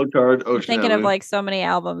Yellow Card, Ocean thinking Avenue. Of like so many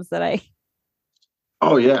albums that I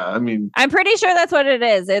oh yeah, I mean I'm pretty sure that's what it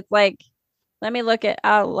is. It's like, let me look it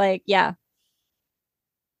out. Like, yeah.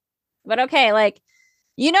 But okay, like,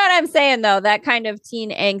 you know what I'm saying, though? That kind of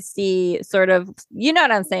teen angsty sort of, you know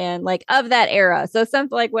what I'm saying? Like, of that era. So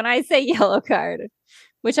something like when I say Yellow Card,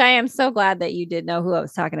 which I am so glad that you did know who I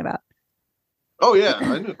was talking about. Oh, yeah.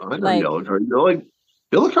 I know like, Yellow Card. You're like,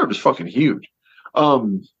 Yellow Card was fucking huge.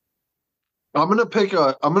 I'm going to pick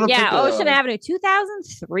Ocean Avenue,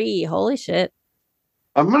 2003. Holy shit.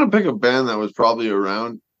 I'm going to pick a band that was probably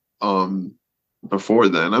around before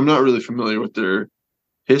then. I'm not really familiar with their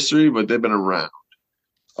history, but they've been around.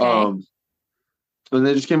 Okay. And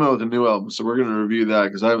they just came out with a new album, so we're gonna review that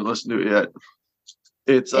because I haven't listened to it yet.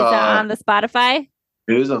 It's on the Spotify?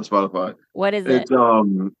 It is on Spotify. What is it?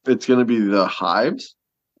 It's gonna be The Hives.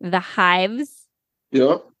 The Hives? Yep.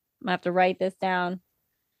 I'm gonna have to write this down.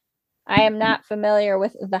 I am not familiar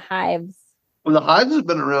with The Hives. Well, The Hives have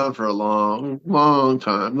been around for a long, long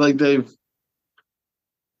time. Like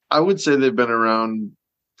I would say they've been around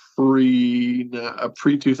pre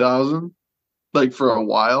 2000, like for a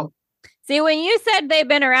while. See, when you said they've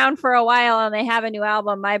been around for a while and they have a new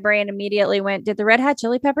album, my brain immediately went, did the Red Hot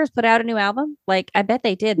Chili Peppers put out a new album? Like, I bet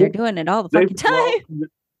they did. They're doing it all the fucking time.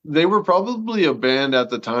 They were probably a band at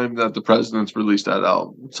the time that the Presidents released that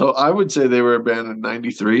album. So I would say they were a band in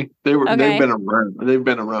 93. They've been around. They've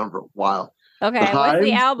been around for a while. Okay, what's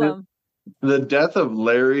the album? The Death of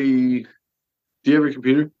Larry. Do you have a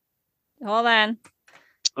computer? Hold on.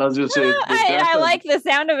 I was going to say. I like the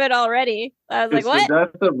sound of it already. I was like, what? The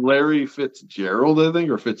Death of Larry Fitzgerald, I think,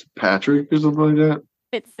 or Fitzpatrick or something like that.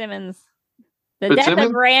 Fitzsimmons. Death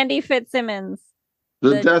of Randy Fitzsimmons.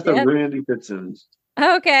 The Death of Randy Fitzsimmons.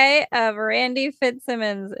 Okay, of Randy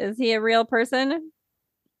Fitzsimmons. Is he a real person?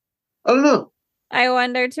 I don't know. I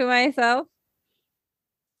wonder to myself.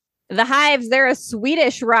 The Hives, they're a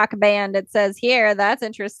Swedish rock band, it says here. That's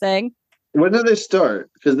interesting. When did they start?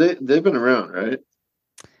 Because they've been around, right?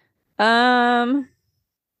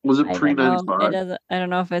 Was it pre-95? I don't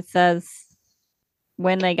know if it says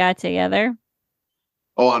when they got together.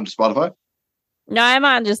 Oh, on Spotify? No, I'm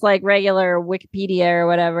on just like regular Wikipedia or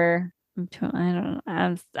whatever. I don't know.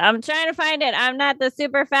 I'm trying to find it. I'm not the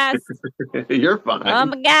super fast. You're fine. Oh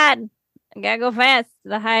my God. I gotta go fast.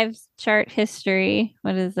 The Hive's chart history.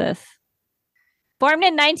 What is this? Formed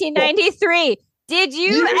in 1993. Did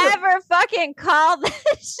you ever fucking call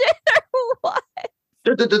this shit or what?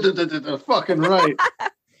 Fucking right.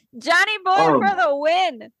 Johnny Boy for the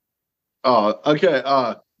win. Oh, okay.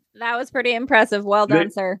 That was pretty impressive. Well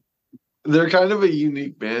done, sir. They're kind of a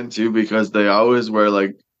unique band too because they always wear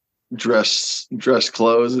like dress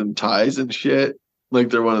clothes and ties and shit. Like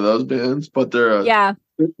they're one of those bands, but they're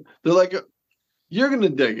like you're gonna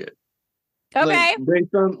dig it. Okay.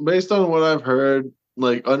 Like, based on what I've heard,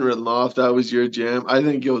 like Unwritten Law, if that was your jam, I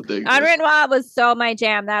think you'll dig Unwritten Law was so my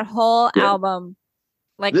jam. That whole album.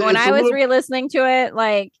 Like when I was re-listening to it,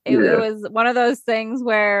 like it was one of those things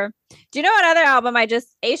where, do you know what other album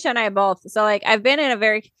Aisha and I both, so like I've been in a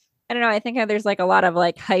very, I don't know, I think there's like a lot of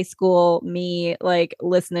like high school me like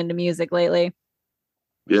listening to music lately.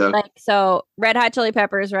 Yeah. Like, so Red Hot Chili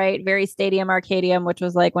Peppers, right? Very Stadium Arcadium, which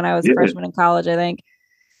was like when I was a freshman in college, I think.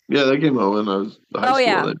 Yeah, that came out when I was high school.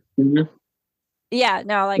 Yeah. Yeah,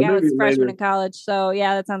 no, like I was freshman in college. So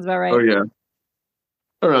yeah, that sounds about right. Oh yeah.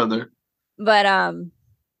 Around there. But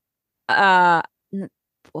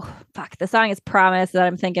fuck, the song is Promise that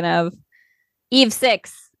I'm thinking of. Eve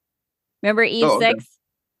 6. Remember Eve 6?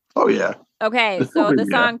 Oh yeah. Okay, so the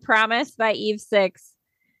song Promise by Eve 6.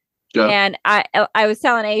 Yeah. And I was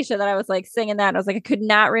telling Aisha that I was like singing that and I was like, I could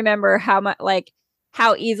not remember how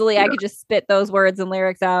easily I could just spit those words and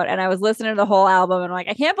lyrics out. And I was listening to the whole album and I'm like,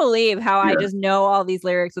 I can't believe how I just know all these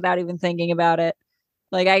lyrics without even thinking about it.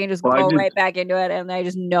 Like I can just go right back into it and I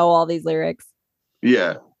just know all these lyrics.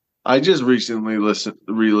 Yeah. I just recently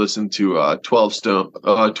re-listened to 12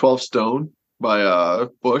 Stone by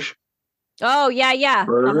Bush. Oh yeah.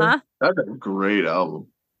 Uh-huh. That's a great album.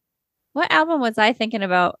 What album was I thinking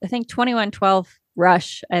about? I think 2112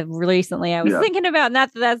 Rush. I was thinking about,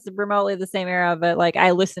 not that that's remotely the same era, but like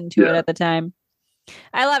I listened to it at the time.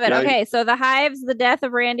 I love it. Yeah, okay, so the Hives, The Death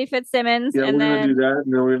of Randy Fitzsimmons. Yeah, and we're gonna do that,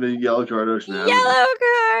 and then we're gonna Yellow Card Ocean Avenue. Yellow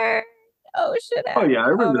Card. Ocean Avenue. Oh yeah, I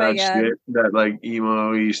remember that shit. That like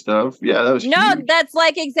emo-y stuff. Yeah, that was huge. That's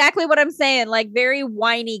like exactly what I'm saying. Like very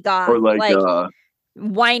whiny goth. Or like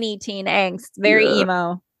whiny teen angst. Very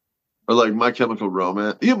emo. Or like My Chemical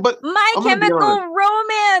Romance. Yeah, but My Chemical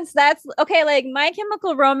Romance. That's okay. Like My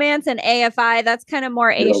Chemical Romance and AFI. That's kind of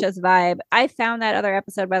more Aisha's vibe. I found that other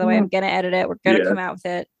episode, by the way. I'm gonna edit it. We're gonna come out with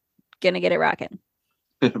it. Gonna get it rocking.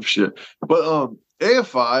 I'm sure. But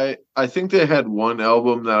AFI, I think they had one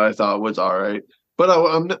album that I thought was all right, but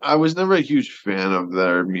I was never a huge fan of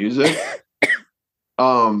their music.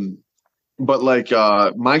 But like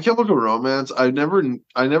My Chemical Romance, I never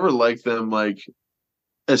liked them like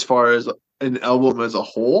as far as an album as a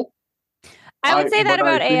whole. I would say that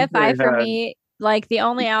about AFI for me. Like the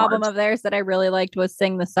only album of theirs that I really liked was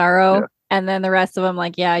Sing the Sorrow, and then the rest of them,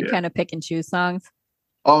 like I'd kind of pick and choose songs.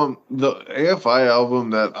 The AFI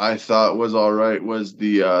album that I thought was all right was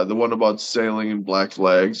the one about sailing in black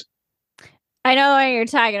flags. I know what you're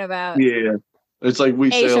talking about. Yeah, it's like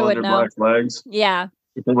We Sail Under Black Flags. Yeah,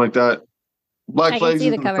 something like that. Black Flags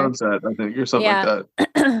in the Sunset, I think, or something like that.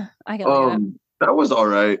 I can look it up. That was all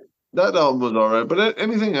right. That album was all right, but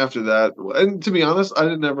anything after that, and to be honest, I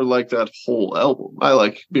didn't ever like that whole album. I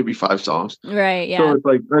like maybe 5 songs. Right, yeah. So it's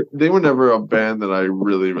like they were never a band that I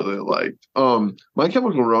really, really liked. My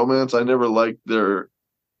Chemical Romance, I never liked their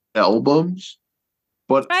albums,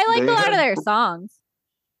 but I liked a lot of their songs.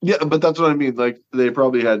 Yeah, but that's what I mean. Like they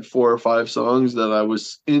probably had 4 or 5 songs that I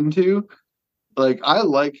was into. Like I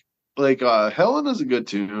like Helen is a good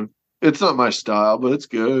tune. It's not my style, but it's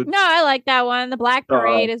good. No, I like that one. The Black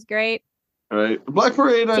Parade is great. Right. Black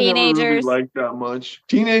Parade, I never really liked that much.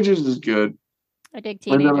 Teenagers is good. I dig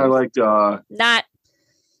Teenagers. And then I liked let's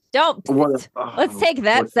take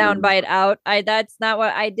that soundbite out. That's not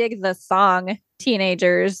what I dig. The song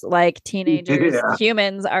Teenagers, like teenagers,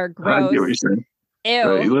 humans are gross. I get what you're saying. Ew.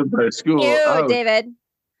 Right, you live by a school. Ew, David.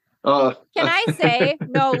 Can I say,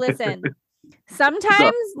 no, listen.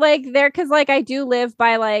 Sometimes because like I do live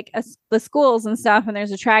by like the schools and stuff, and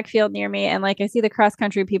there's a track field near me, and like I see the cross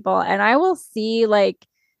country people, and I will see like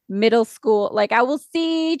middle school, like I will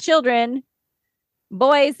see children,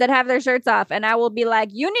 boys that have their shirts off, and I will be like,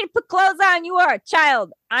 you need to put clothes on, you are a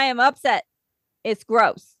child. I am upset. It's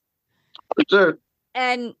gross. Sure.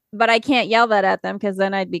 But I can't yell that at them because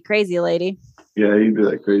then I'd be crazy lady. Yeah, you'd be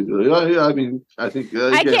that crazy. Yeah, I mean, I think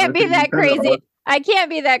I can't be that crazy. I can't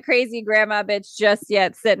be that crazy grandma bitch just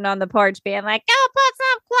yet, sitting on the porch being like, "Go put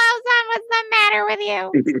some clothes on. What's the matter with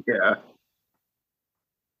you?" Yeah.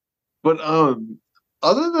 But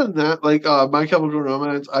other than that, like My Chemical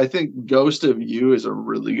Romance, I think "Ghost of You" is a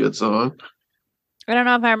really good song. I don't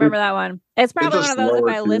know if I remember that one. It's probably one of those. If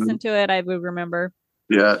I tune. listened to it, I would remember.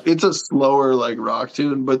 Yeah, it's a slower like rock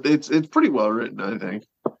tune, but it's pretty well written, I think.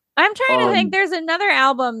 I'm trying to think. There's another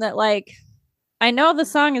album that like I know the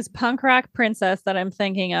song is "Punk Rock Princess" that I'm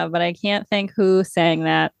thinking of, but I can't think who sang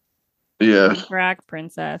that. Yeah, Punk Rock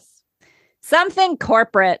Princess, something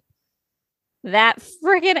corporate. That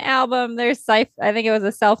freaking album. I think it was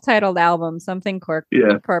a self-titled album. Something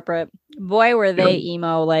corporate. Boy, were they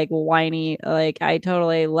emo, like whiny. Like I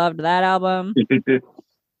totally loved that album.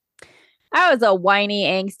 I was a whiny,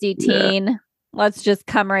 angsty teen. Let's just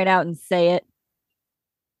come right out and say it.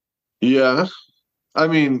 Yeah. I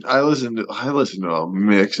mean, I listen to a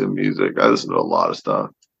mix of music. I listen to a lot of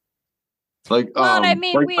stuff. Like, well, I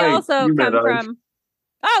mean, we also come from.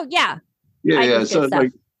 Oh yeah. Yeah. So it's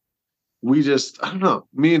like I don't know.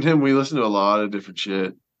 Me and him, we listen to a lot of different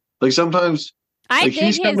shit. Like sometimes I dig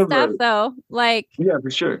his stuff though. Like yeah,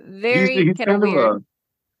 for sure. Very kind of weird.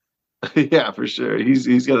 Yeah, for sure. He's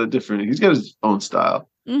got his own style.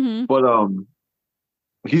 Mm-hmm. But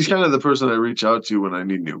he's kind of the person I reach out to when I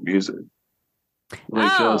need new music.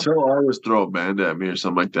 Like he'll always throw a band at me or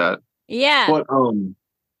something like that. Yeah. But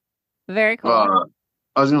very cool.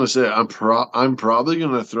 I was gonna say I'm probably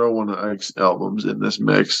gonna throw one of Angst albums in this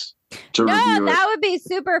mix to review it. That would be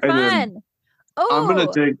super fun. Oh,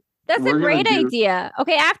 that's a great idea.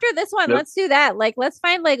 Okay, after this one, let's do that. Like, let's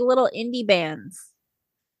find like little indie bands.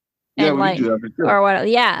 Yeah, we can do that for sure. Or what?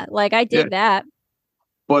 Yeah, like I did that.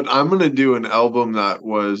 But I'm gonna do an album that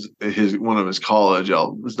was one of his college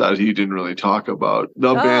albums that he didn't really talk about.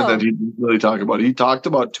 The band that he didn't really talk about. He talked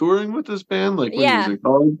about touring with this band, like when he was in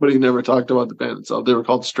college, but he never talked about the band itself. They were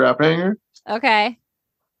called Strap Hanger. Okay.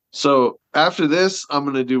 So after this, I'm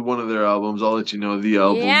gonna do one of their albums. I'll let you know the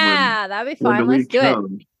album. Yeah, that'd be fun. Let's do it.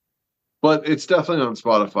 But it's definitely on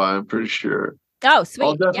Spotify. I'm pretty sure. Oh, sweet.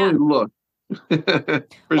 I'll definitely look. There's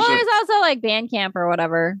also like Bandcamp or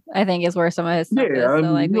whatever. I think is where some of his stuff is.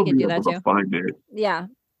 So like we can do that too. Find it. Yeah.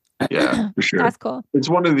 Yeah, for sure. That's cool. It's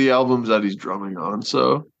one of the albums that he's drumming on,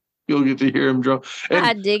 so you'll get to hear him drum. And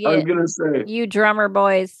I dig it. I was gonna say, you drummer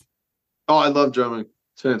boys. Oh, I love drumming.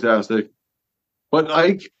 It's fantastic. But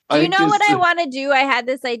do you know what I want to do? I had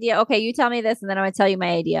this idea. Okay, you tell me this, and then I'm gonna tell you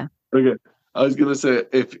my idea. Okay. I was gonna say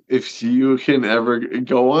if you can ever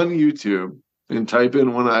go on YouTube and type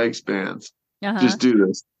in one of Ike's bands, just do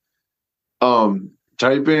this.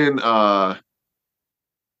 Type in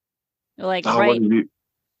like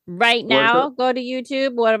right now. Go to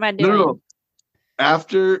YouTube. What am I doing? No.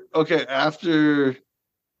 After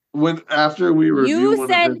we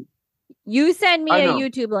review you send me a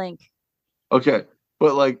YouTube link. Okay,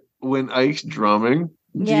 but like when Ike's drumming,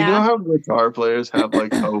 do you know how guitar players have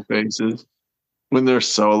like toe faces? When they're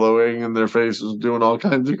soloing and their face is doing all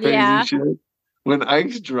kinds of crazy shit. When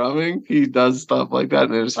Ike's drumming, he does stuff like that,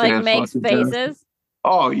 and it's like makes faces.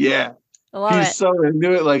 Oh yeah, he's so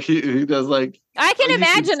into it. Like he does like. I can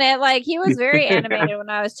imagine it. Like he was very animated when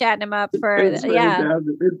I was chatting him up for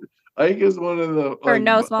Ike is one of the for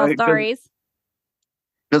No Small Stories.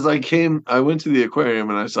 Because I went to the aquarium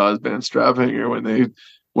and I saw his band Strap Hanger when they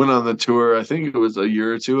went on the tour. I think it was a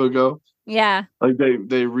year or two ago. Yeah. Like they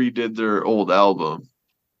redid their old album.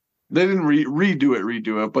 They didn't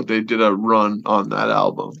redo it, but they did a run on that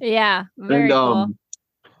album. Yeah. Very cool.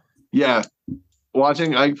 Yeah.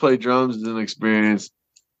 Watching Ike play drums is an experience.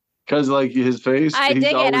 Because like his face. I dig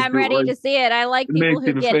it. I'm ready to see it. I like people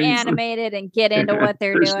who get animated and get into what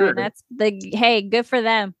they're doing. Sure. That's good for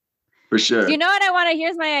them. For sure. Do you know what I want to?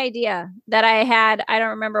 Here's my idea that I had. I don't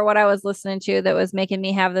remember what I was listening to that was making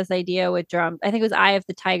me have this idea with drums. I think it was Eye of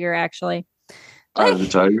the Tiger, actually. Eye of the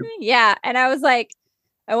Tiger? Yeah. And I was like,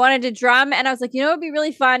 I wanted to drum. And I was like, you know what would be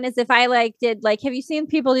really fun is if I did have you seen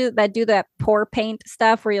people do that pour paint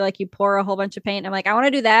stuff where you pour a whole bunch of paint? I'm like, I want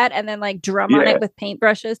to do that. And then drum on it with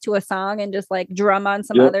paintbrushes to a song and just drum on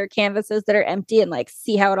some other canvases that are empty and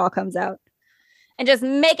see how it all comes out. And just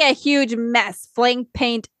make a huge mess, fling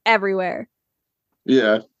paint everywhere.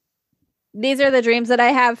 Yeah. These are the dreams that I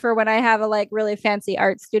have for when I have a really fancy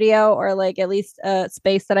art studio or at least a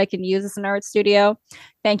space that I can use as an art studio.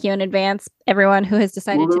 Thank you in advance, everyone who has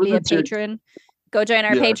decided to be a patron. Go join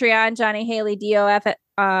our Patreon, Jonny Haleigh DOF at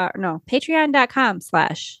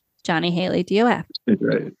patreon.com/Jonny Haleigh DOF.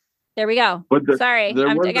 Right. There we go. Sorry, I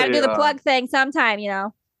got to do the plug thing sometime,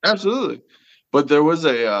 Absolutely. But there was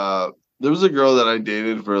a girl that I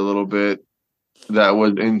dated for a little bit that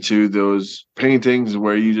was into those paintings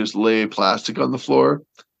where you just lay plastic on the floor,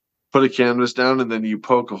 put a canvas down, and then you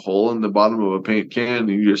poke a hole in the bottom of a paint can and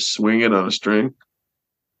you just swing it on a string.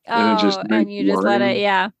 And you just let it,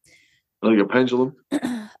 yeah. Like a pendulum.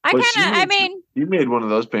 You made one of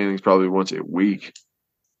those paintings probably once a week.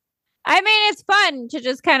 I mean, it's fun to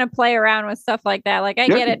just kind of play around with stuff like that. Like, I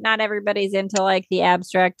get it. Not everybody's into like the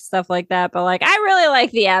abstract stuff like that, but like, I really like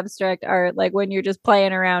the abstract art. Like when you're just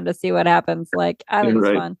playing around to see what happens. Like, I think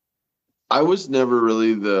it's fun. I was never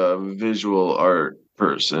really the visual art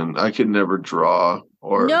person. I could never draw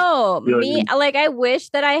like I wish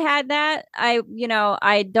that I had that. I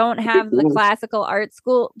don't have the classical art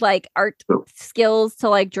school, like art skills to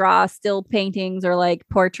like draw still paintings or like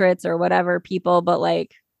portraits or whatever people, but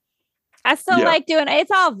like, I still like doing it.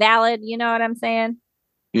 It's all valid. You know what I'm saying?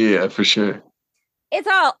 Yeah, for sure. It's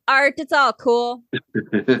all art. It's all cool.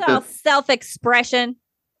 It's all self-expression.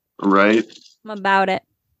 Right. I'm about it.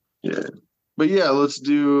 Yeah. But yeah, let's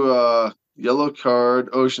do Yellow Card,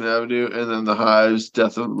 Ocean Avenue, and then The Hives,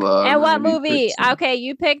 Death of Love. And what movie? Okay,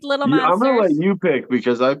 you picked Little Monsters. I'm gonna let you pick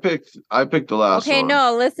because I picked the last one. Okay,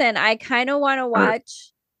 no, listen. I kind of want to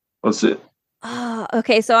watch. Let's see. Oh,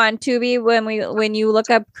 okay. So on Tubi, when you look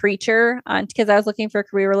up Creature because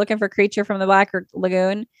we were looking for Creature from the Black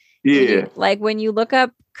Lagoon. Yeah. When you look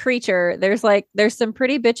up Creature, there's some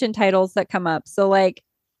pretty bitchin' titles that come up. So like,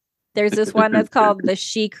 there's this one that's called The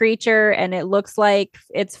She Creature, and it looks like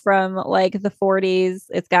it's from like the 40s.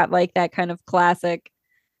 It's got like that kind of classic,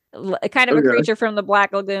 kind of a Creature from the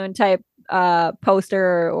Black Lagoon type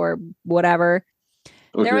poster or whatever.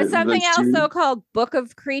 Okay. There was something else though called Book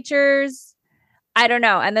of Creatures. I don't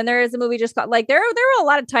know. And then there is a movie just called like there were a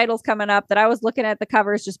lot of titles coming up that I was looking at the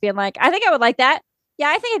covers just being like, I think I would like that. Yeah,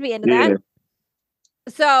 I think I'd be into that.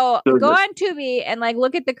 So go on Tubi and like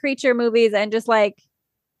look at the Creature movies and just like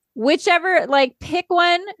whichever, like pick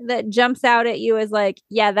one that jumps out at you as like,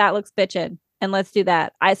 yeah, that looks bitchin', and let's do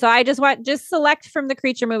that. I just select from the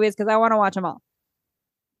Creature movies because I want to watch them all.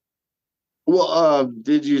 Well,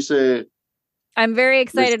 did you say? I'm very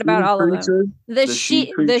excited about all of them. The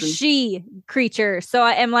she creature. So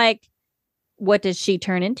I am like, what does she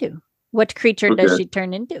turn into? What creature does she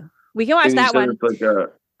turn into? We can watch that one.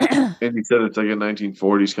 And you said it's like a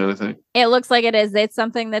 1940s kind of thing. It looks like it is. It's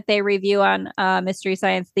something that they review on Mystery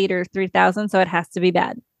Science Theater 3000, so it has to be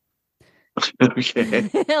bad. Okay.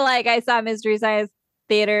 Like I saw Mystery Science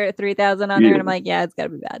Theater 3000 on there, and I'm like, yeah, it's gotta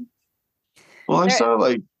be bad. Well, I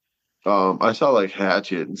saw like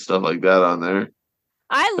Hatchet and stuff like that on there.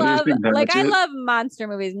 I love monster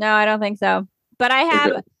movies. No, I don't think so. But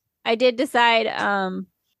I did decide.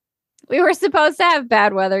 We were supposed to have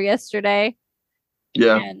bad weather yesterday.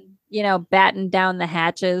 Yeah. And batten down the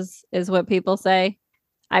hatches is what people say.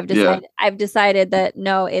 I've decided that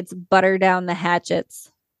no, it's butter down the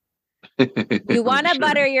hatchets. You want to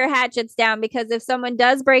butter your hatchets down because if someone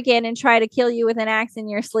does break in and try to kill you with an axe in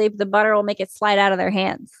your sleep, the butter will make it slide out of their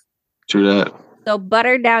hands. True that. So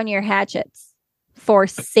butter down your hatchets for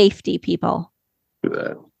safety, people. Do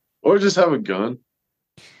that. Or just have a gun.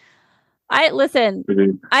 I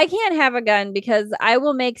can't have a gun because I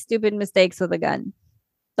will make stupid mistakes with a gun.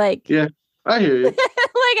 Like, yeah, I hear you.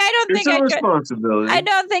 It's a responsibility. I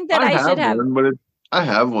don't think that I should have one, I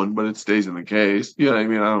have one, but it stays in the case. You know what I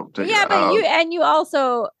mean? I don't take it out. Yeah, but you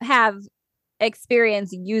also have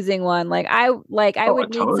experience using one. Like I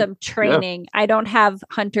would need some training. Yeah. I don't have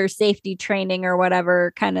hunter safety training or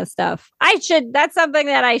whatever kind of stuff. That's something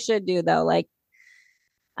that I should do though. Like,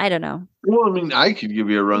 I don't know. Well, I mean, I could give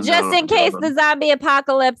you a rundown. Just in case the zombie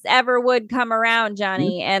apocalypse ever would come around,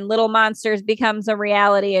 Johnny, and Little Monsters becomes a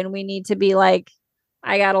reality and we need to be like,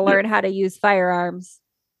 I got to learn how to use firearms.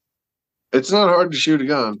 It's not hard to shoot a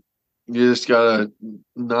gun. You just got to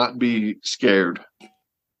not be scared.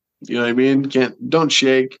 You know what I mean? Don't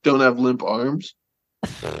shake. Don't have limp arms.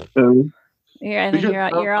 I think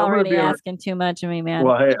you're already asking too much of me, man.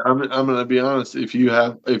 Well, hey, I'm gonna be honest. If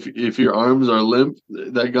your arms are limp,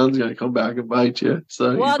 that gun's gonna come back and bite you.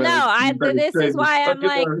 So this is why I'm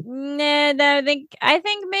like, nah. I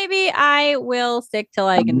think maybe I will stick to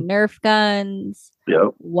like Nerf guns,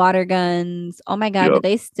 water guns. Oh my god, do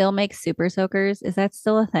they still make super soakers? Is that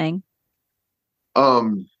still a thing?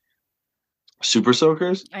 Super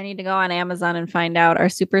soakers? I need to go on Amazon and find out. Are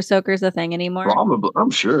super soakers a thing anymore? Probably.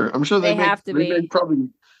 I'm sure they have to be.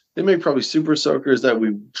 They make probably super soakers that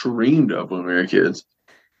we dreamed of when we were kids.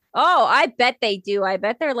 Oh, I bet they do. I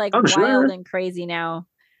bet they're like wild and crazy now.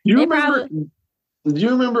 Do you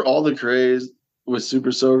remember all the craze with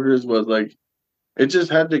super soakers was like it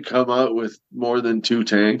just had to come out with more than 2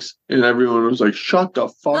 tanks and everyone was like, shut the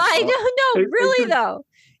fuck up. I don't know, really though.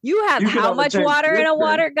 You have how much water in a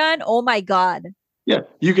water gun? Oh my god. Yeah,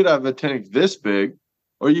 you could have a tank this big,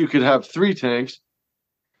 or you could have 3 tanks.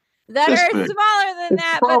 that are smaller than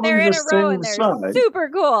that, but they're in a row and they're super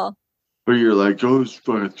cool. But you're like, oh, it's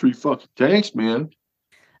fucking 3 fucking tanks, man.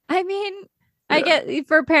 I mean, yeah. I get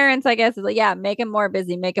for parents, I guess, it's like, yeah, make them more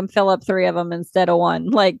busy. Make them fill up 3 of them instead of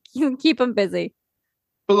 1. Like, you keep them busy.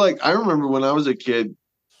 But like, I remember when I was a kid,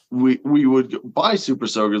 we would buy super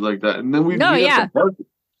soakers like that, and then we'd meet at the park.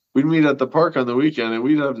 We'd meet at the park on the weekend, and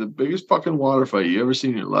we'd have the biggest fucking water fight you ever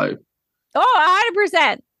seen in your life. Oh,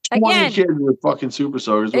 100%. Again, kids with fucking super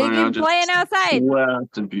soakers running around playing outside,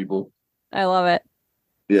 blasting people. I love it.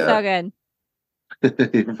 Yeah, so good.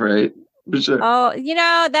 Right. For sure. Oh,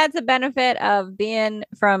 that's a benefit of being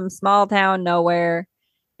from small town nowhere,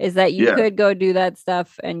 is that you could go do that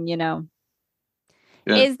stuff, and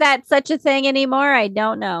is that such a thing anymore? I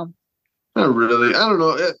don't know. Not really. I don't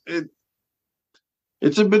know.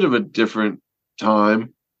 It's a bit of a different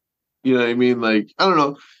time. You know what I mean? Like, I don't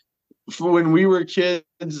know. For when we were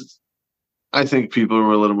kids, I think people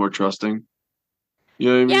were a little more trusting. You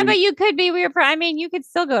know what I mean? Yeah, but you could be. You could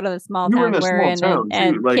still go to the small town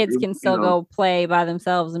and kids can still go play by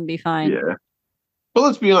themselves and be fine. Yeah. But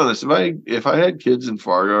let's be honest. If I had kids in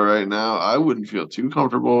Fargo right now, I wouldn't feel too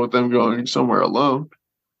comfortable with them going somewhere alone.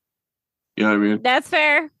 You know what I mean? That's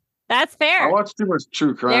fair. I watch too much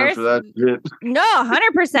true crime for that shit. No,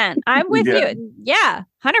 100%. I'm with you. Yeah,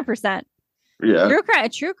 100%. Yeah.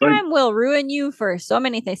 True crime will ruin you for so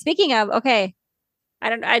many things. Speaking of, okay,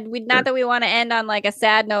 not that we want to end on like a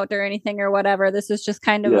sad note or anything or whatever. This is just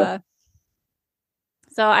kind of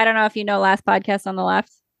so I don't know if you know Last Podcast on the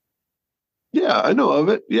Left. Yeah, I know of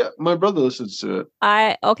it. Yeah, my brother listens to it.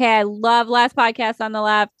 I love Last Podcast on the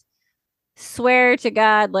Left. Swear to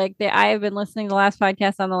God, like I have been listening to Last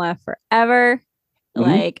Podcast on the Left forever. Mm-hmm.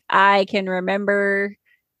 Like I can remember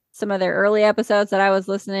some of their early episodes that I was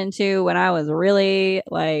listening to when I was really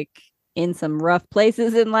like in some rough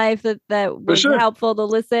places in life that was helpful to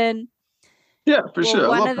listen. Yeah, for sure.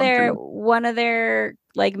 One of their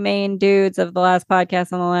like main dudes of the Last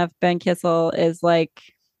Podcast on the Left, Ben Kissel, is like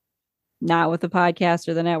not with the podcast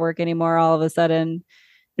or the network anymore. All of a sudden,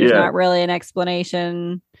 there's not really an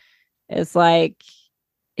explanation. It's like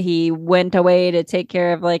he went away to take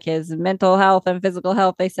care of like his mental health and physical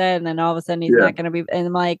health, they said, and then all of a sudden he's not going to be. And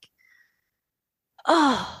I'm like,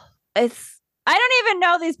 oh, I don't even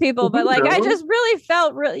know these people, but like I just really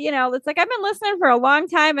felt it's like I've been listening for a long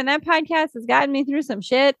time, and that podcast has gotten me through some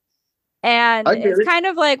shit. And it's kind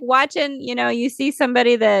of like watching, you see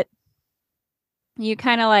somebody that you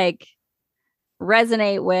kind of like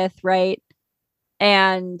resonate with, right?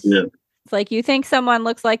 And it's like you think someone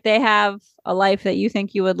looks like they have a life that you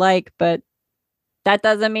think you would like, but that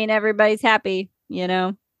doesn't mean everybody's happy,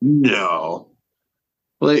 No.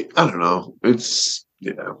 Like, I don't know. It's,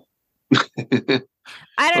 I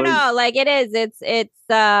don't know. Like it is. It's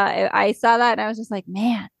I saw that and I was just like,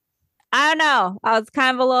 man, I don't know. I was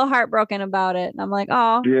kind of a little heartbroken about it. And I'm like,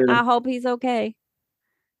 oh, I hope he's okay.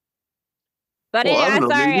 But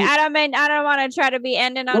sorry, I don't want to try to be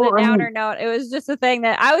ending on a downer note. It was just a thing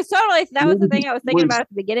that I was that was the thing I was thinking about at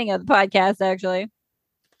the beginning of the podcast, actually.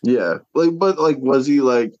 Yeah. Was he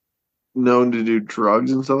like known to do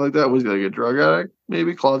drugs and stuff like that? Was he like a drug addict?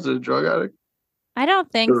 Maybe closeted drug addict? I don't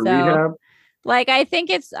think so. Rehab? Like, I think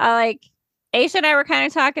it's like Aisha and I were kind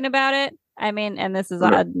of talking about it. I mean, and this is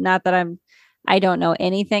not that I don't know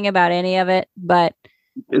anything about any of it, but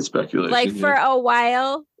it's speculation. Like for a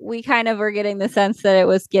while, we kind of were getting the sense that it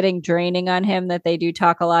was getting draining on him, that they do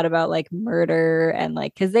talk a lot about like murder and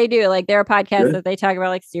like, cause they do like, there are podcasts that they talk about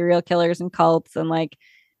like serial killers and cults and like,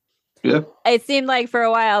 it seemed like for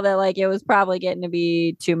a while that like, it was probably getting to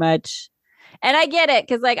be too much. And I get it.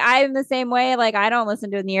 Cause like, I'm the same way. Like, I don't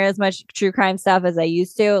listen to near as much true crime stuff as I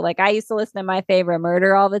used to. Like I used to listen to My Favorite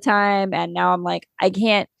Murder all the time. And now I'm like, I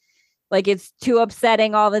can't. Like, it's too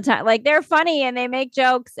upsetting all the time. Like, they're funny and they make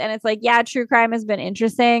jokes. And it's like, yeah, true crime has been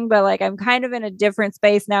interesting. But, like, I'm kind of in a different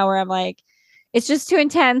space now where I'm like, it's just too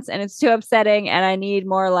intense and it's too upsetting. And I need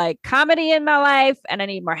more, like, comedy in my life. And I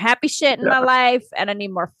need more happy shit in my life. And I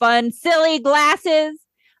need more fun, silly glasses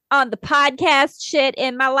on the podcast shit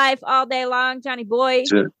in my life all day long, Johnny boy.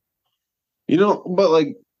 But,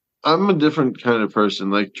 like, I'm a different kind of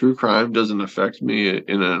person. Like, true crime doesn't affect me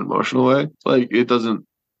in an emotional way. Like, it doesn't.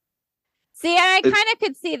 See, I kind of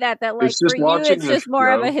could see that like for you, it's just more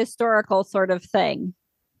of a historical sort of thing.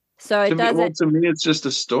 So it doesn't. To me, it's just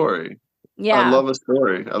a story. Yeah, I love a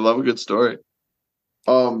story. I love a good story.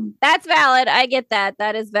 That's valid. I get that.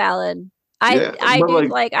 That is valid.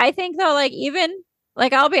 I think though, like even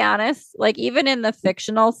like I'll be honest, like even in the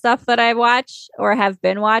fictional stuff that I watch or have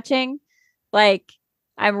been watching, like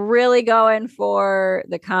I'm really going for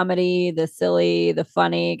the comedy, the silly, the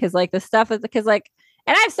funny, because like the stuff is because like.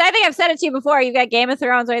 And I think I've said it to you before. You've got Game of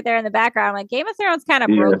Thrones right there in the background. Like Game of Thrones kind of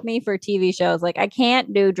broke me for TV shows. Like I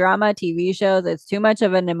can't do drama TV shows. It's too much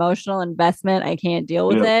of an emotional investment. I can't deal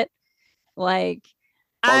with it. Like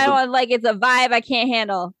I don't like it's a vibe I can't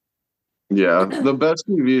handle. Yeah, the best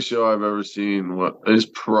TV show I've ever seen is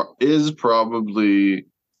probably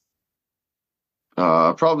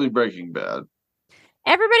Breaking Bad.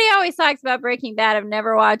 Everybody always talks about Breaking Bad. I've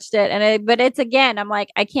never watched it, but it's again. I'm like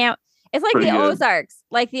I can't. It's like the Ozarks.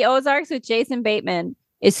 Like the Ozarks with Jason Bateman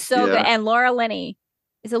is so good, and Laura Linney.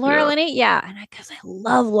 Is it Laura Linney? Yeah, and because I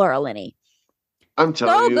love Laura Linney. I'm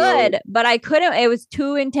telling you, so good, but I couldn't. It was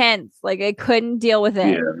too intense. Like I couldn't deal with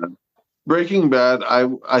it. Yeah. Breaking Bad,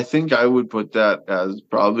 I think I would put that as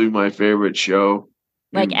probably my favorite show.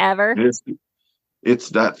 Like ever. It's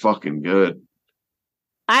that fucking good.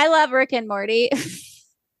 I love Rick and Morty.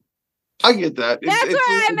 I get that. That's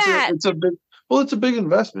where I'm at. It's a big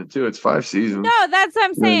investment too. It's 5 seasons. No, that's what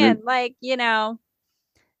I'm saying. Like, But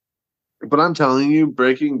I'm telling you,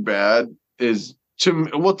 Breaking Bad is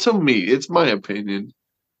to me, it's my opinion.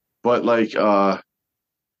 But like to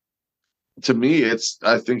me,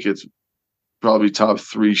 I think it's probably top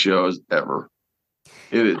 3 shows ever.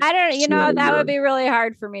 It is. I don't, that would be really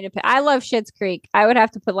hard for me to pick. I love Schitt's Creek. I would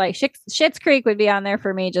have to put like Schitt's Creek would be on there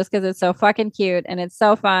for me just because it's so fucking cute and it's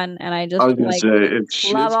so fun. And I just love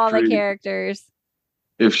all the characters.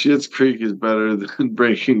 If Schitt's Creek is better than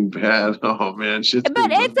Breaking Bad, oh man, Schitt's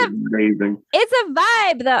Creek is amazing. It's a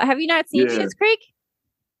vibe though. Have you not seen Schitt's Creek?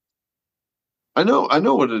 I know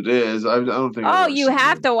what it is. I don't think. Oh, you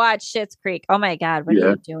have to watch Schitt's Creek. Oh my God, what are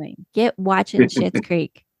you doing? Get watching Schitt's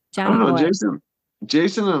Creek. Jonny Haleigh.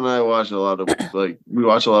 Jason and I watch a lot of we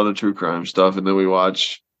watch a lot of true crime stuff, and then we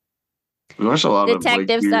watch a lot of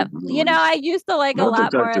detective stuff. Movies. I used to like a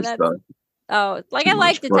lot more of that stuff. Oh, like I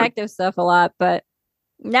like detective stuff a lot, but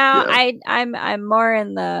now I'm more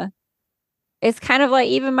in the. It's kind of like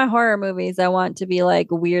even my horror movies. I want to be like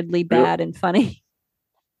weirdly bad and funny.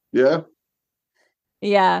 Yeah.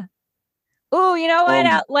 Yeah. Oh, you know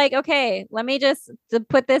what? Okay, let me just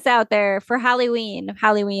put this out there for Halloween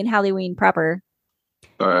proper.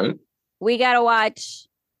 All right. We gotta watch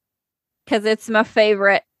because it's my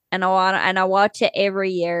favorite, and I watch it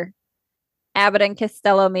every year. Abbott and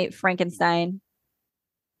Costello Meet Frankenstein.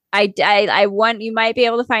 I want you might be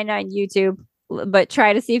able to find it on YouTube, but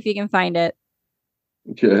try to see if you can find it.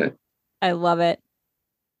 Okay. I love it.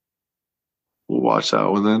 We'll watch that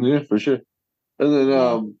one then, yeah, for sure. And then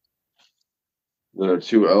there are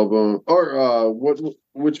 2 albums. Or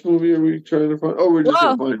which movie are we trying to find? Oh, we're just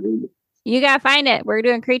gonna find it. You gotta find it. We're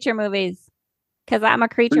doing creature movies because I'm a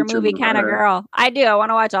creature movie kind of girl. I do. I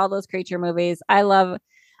want to watch all those creature movies. I love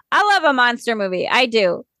a monster movie. I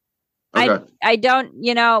do. Okay. I don't.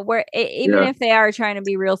 Where even if they are trying to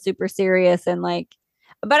be real super serious and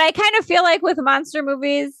but I kind of feel like with monster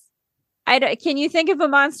movies, can you think of a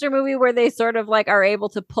monster movie where they sort of are able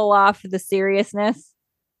to pull off the seriousness,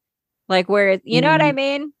 where you know what I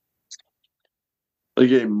mean?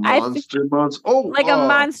 Like a monster. A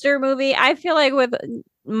monster movie. I feel like with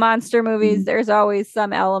monster movies, there's always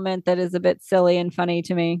some element that is a bit silly and funny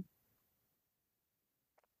to me.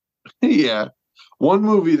 Yeah. One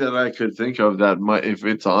movie that I could think of that might, if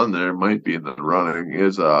it's on there, might be in the running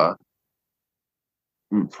is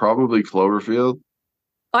probably Cloverfield.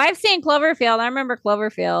 Oh, I've seen Cloverfield. I remember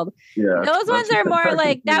Cloverfield. Yeah. Those ones are more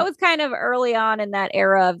that was kind of early on in that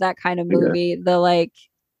era of that kind of movie. Yeah. The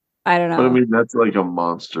I don't know. But I mean, that's like a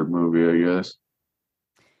monster movie, I guess.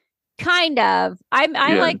 Kind of. I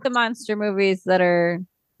like the monster movies that are,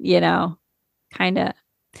 kind of.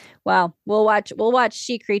 Well, we'll watch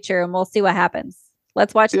She Creature and we'll see what happens.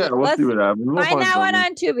 Let's watch. Yeah, we'll see what happens. Find that one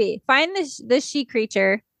on Tubi. Find the She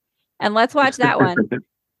Creature, and let's watch that one.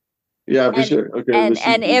 Yeah, for sure. Okay.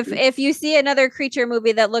 And if you see another creature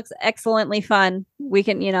movie that looks excellently fun, we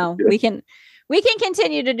can we can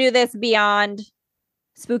continue to do this beyond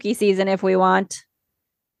spooky season if we want.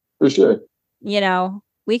 For sure.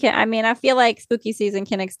 We can. I mean, I feel like spooky season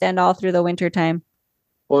can extend all through the winter time.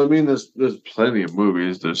 Well, I mean, there's plenty of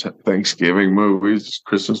movies. There's Thanksgiving movies, there's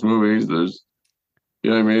Christmas movies. There's,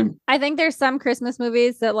 you know what I mean? I think there's some Christmas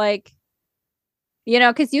movies that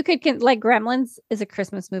because you could Gremlins is a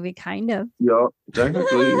Christmas movie, kind of. Yeah,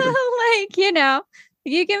 technically.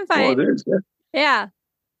 You can find. Oh, it is. Yeah.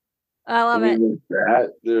 I love it.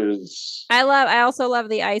 I also love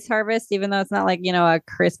The Ice Harvest, even though it's not a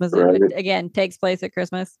Christmas movie. But again, takes place at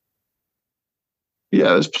Christmas.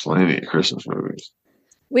 Yeah, there's plenty of Christmas movies.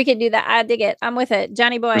 We could do that. I dig it. I'm with it.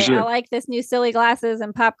 Johnny boy, sure. I like this new silly glasses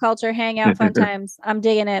and pop culture hangout fun times. I'm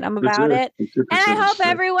digging it. I'm about it. And I hope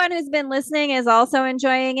everyone who's been listening is also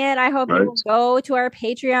enjoying it. I hope you will go to our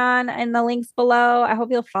Patreon and the links below. I hope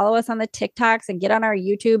you'll follow us on the TikToks and get on our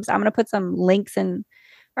YouTubes. I'm going to put some links or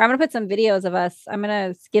I'm going to put some videos of us. I'm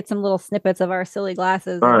going to get some little snippets of our silly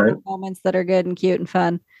glasses and moments that are good and cute and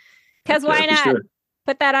fun. Because why not? Sure.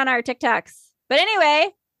 Put that on our TikToks. But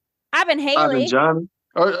anyway, I've been Haleigh. I've been Jonny.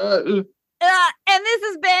 And this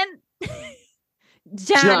has been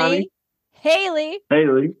Jonny Haleigh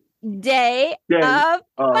Day of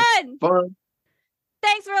Fun.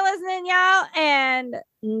 Thanks for listening, y'all. And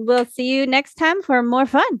we'll see you next time for more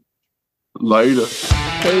fun. Later.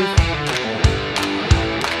 Peace.